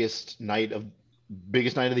the biggest night of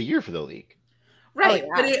the year for the league. Right.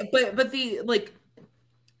 But the like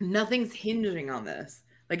nothing's hinging on this.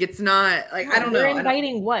 Like it's not like I don't know. They're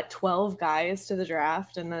inviting 12 guys to the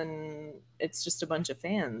draft, and then it's just a bunch of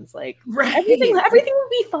fans. Like everything will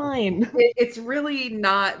be fine. It's really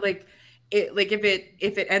not like it. Like if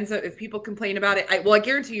it ends up, if people complain about it, I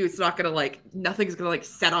guarantee you it's not gonna like nothing's gonna like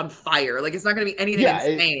set on fire. Like it's not gonna be anything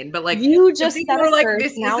insane. But like you just said are like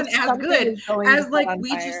this now isn't as good as like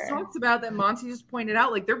we just talked about that Monty just pointed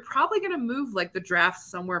out. Like they're probably gonna move like the draft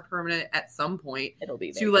somewhere permanent at some point. It'll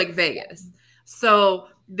be to like Vegas. Yeah. So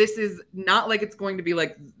this is not like it's going to be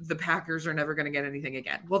like the Packers are never going to get anything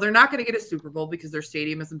again. Well, they're not going to get a Super Bowl because their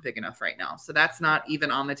stadium isn't big enough right now. So that's not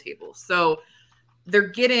even on the table. So they're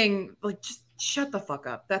getting like, just shut the fuck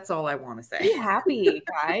up. That's all I want to say. Be happy,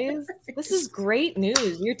 guys. This is great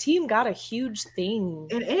news. Your team got a huge thing.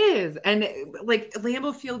 It is. And like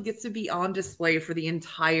Lambeau Field gets to be on display for the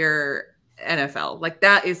entire NFL. Like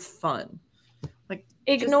that is fun. Like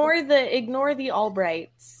ignore the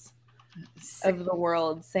Albrights of the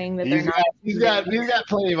world saying that they're not. He's got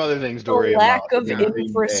plenty of other things to worry about. Lack of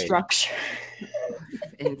infrastructure.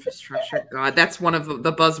 Infrastructure, God, that's one of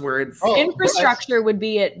the buzzwords. Infrastructure would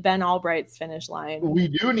be at Ben Albright's finish line. We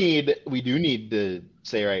do need to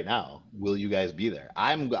say right now, will you guys be there?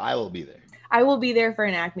 I will be there. I will be there for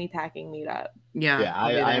an Acme Packing meetup. Yeah,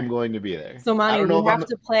 I am going to be there. So, Monty, we have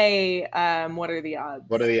to play. What are the odds?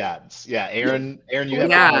 What are the odds? Yeah, Aaron, you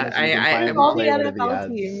have. I will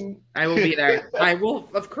be there. I will,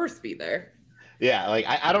 of course, be there. Yeah, like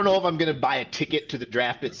I don't know if I'm gonna buy a ticket to the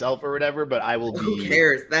draft itself or whatever, but I will be. Who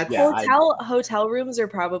cares? That's Hotel rooms are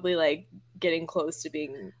probably like getting close to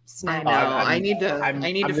being sniped. I need to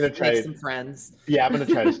gonna try make some friends. Yeah, I'm gonna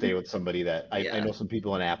try to stay with somebody that I know some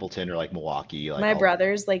people in Appleton or like Milwaukee. Like my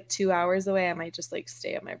brother's like 2 hours away. I might just like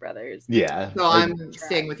stay at my brother's. Yeah. So I'm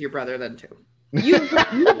staying with your brother then too. You'd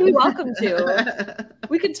be welcome to.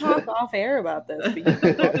 We could talk off air about this, but you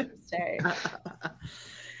can welcome to stay.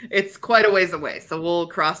 It's quite a ways away, so we'll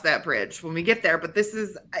cross that bridge when we get there. But this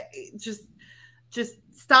is just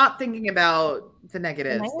stop thinking about the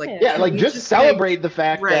negatives. Just celebrate the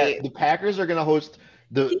fact that the Packers are going to host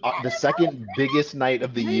the second biggest night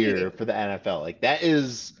of the year for the NFL. Like that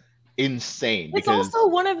is insane. It's also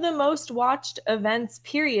one of the most watched events,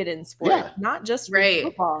 period, in sport, not just for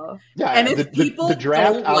football. Yeah, and if people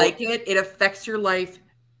don't like it, it affects your life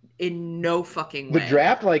in no fucking way. The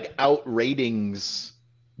draft out ratings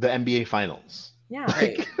the NBA finals. Yeah.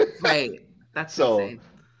 Right. That's so insane.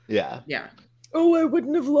 Yeah. Oh, I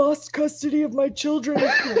wouldn't have lost custody of my children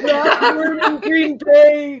if the draft weren't in Green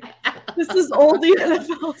Bay. This is all the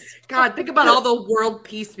NFL. God, think about all the world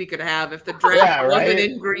peace we could have if the draft wasn't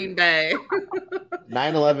in Green Bay.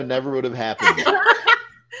 9/11 never would have happened.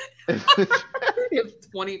 If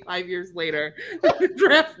 25 years later, the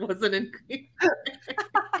draft wasn't in Green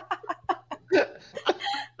Bay.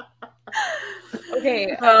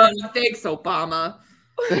 Okay. Thanks, Obama.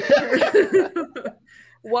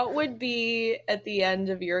 What would be at the end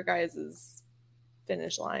of your guys'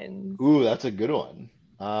 finish line? Ooh, that's a good one.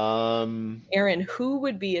 Aaron, who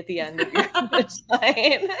would be at the end of your finish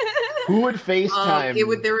line? Who would FaceTime?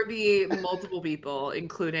 There would be multiple people,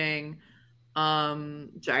 including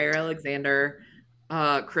Jair Alexander,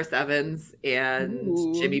 Chris Evans, and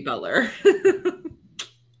Jimmy Butler.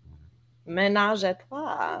 Ménage à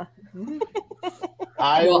trois.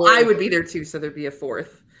 I would be there too, so there'd be a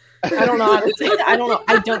fourth. I don't know how to say that. I don't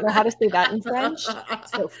know how to say that in French.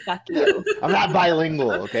 So fuck you. I'm not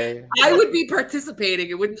bilingual, okay? I would be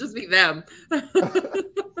participating. It wouldn't just be them.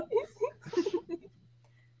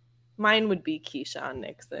 Mine would be Keyshawn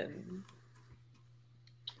Nixon.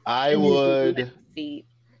 I would. Feet.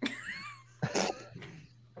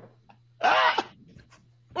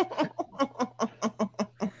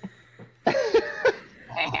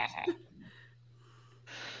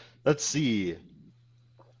 Let's see.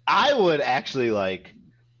 I would actually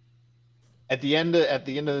at the end of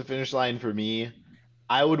the finish line for me,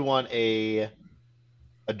 I would want a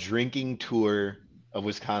drinking tour of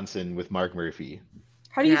Wisconsin with Mark Murphy.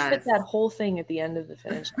 How do you fit that whole thing at the end of the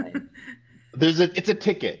finish line? It's a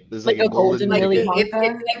ticket. There's like a golden Willy Wonka. It's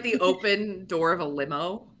like the open door of a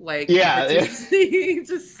limo. He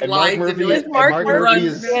just slides into it. Is Mark Murphy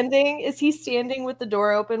standing? Is he standing with the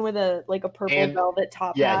door open with a purple velvet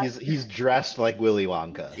top hat? Yeah, he's dressed like Willy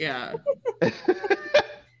Wonka. Yeah.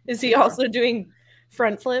 Is he also doing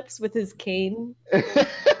front flips with his cane?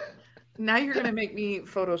 Now you're gonna make me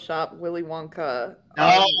Photoshop Willy Wonka.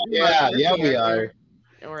 Oh yeah, we are.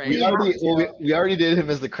 All right. We already did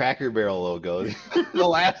him as the Cracker Barrel logo the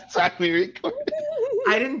last time we recorded.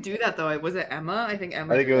 I didn't do that though. Was it Emma? I think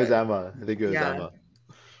Emma. I think it was Emma. Emma.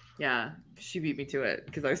 Yeah, she beat me to it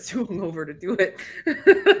because I was too hungover to do it.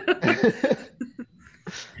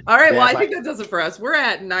 All right, I think that does it for us. We're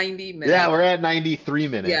at 90 minutes. Yeah, we're at 93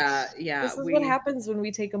 minutes. Yeah. This is what happens when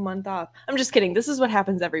we take a month off. I'm just kidding. This is what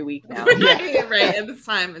happens every week now. Right. At this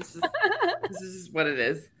time, this is just what it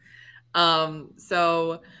is.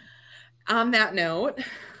 So on that note,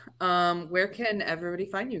 where can everybody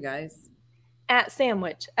find you guys? At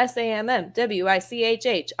Sandwich,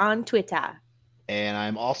 SAMMWICHH on Twitter. And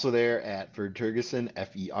I'm also there at Ferd Turgeson,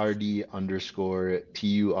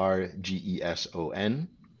 FERD_TURGESON.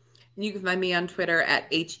 You can find me on Twitter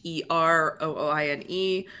at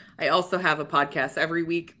HEROOINE. I also have a podcast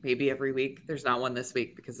maybe every week. There's not one this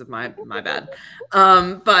week because of my bad.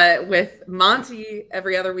 But with Monty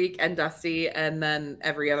every other week and Dusty, and then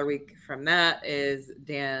every other week from that is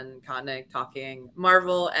Dan Koenig talking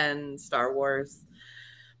Marvel and Star Wars.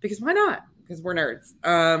 Because why not? Because we're nerds.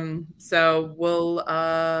 So we'll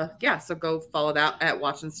so go follow that at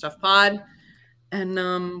Watching Stuff Pod. And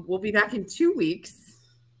we'll be back in 2 weeks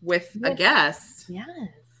with a guest. Yes.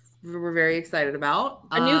 We're very excited about.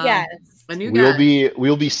 A new guest.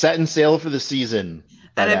 We'll be setting sail for the season.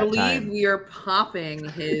 And I believe we are popping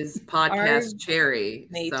his podcast cherry.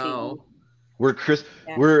 So we're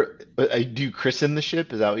do you christen the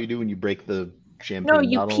ship? Is that what you do when you break the champagne? No,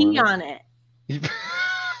 you pee on it.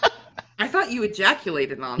 I thought you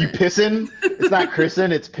ejaculated on it. Pissin'? It's not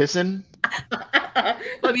christen, it's pissin'.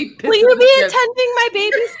 Let me piss. Will you be attending my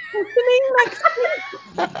baby's christening next week?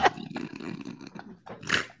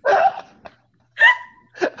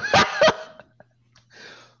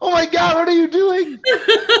 my God, what are you doing?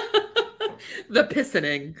 The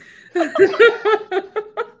pissening.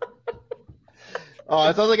 Oh,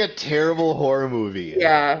 it sounds like a terrible horror movie.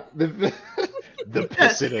 Yeah. The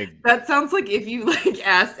pissening. That sounds like if you like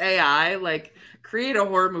asked AI, like, create a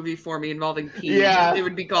horror movie for me involving pee. Yeah. It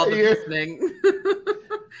would be called The Pissening.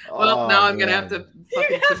 Well, now I'm gonna have to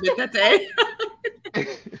fucking submit that to AI.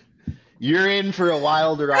 You're in for a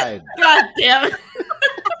wild ride. God damn it.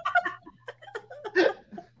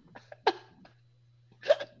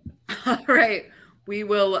 All right. We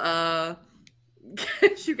will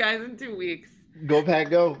catch you guys in 2 weeks. Go Pack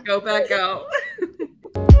Go. Go Pack Go.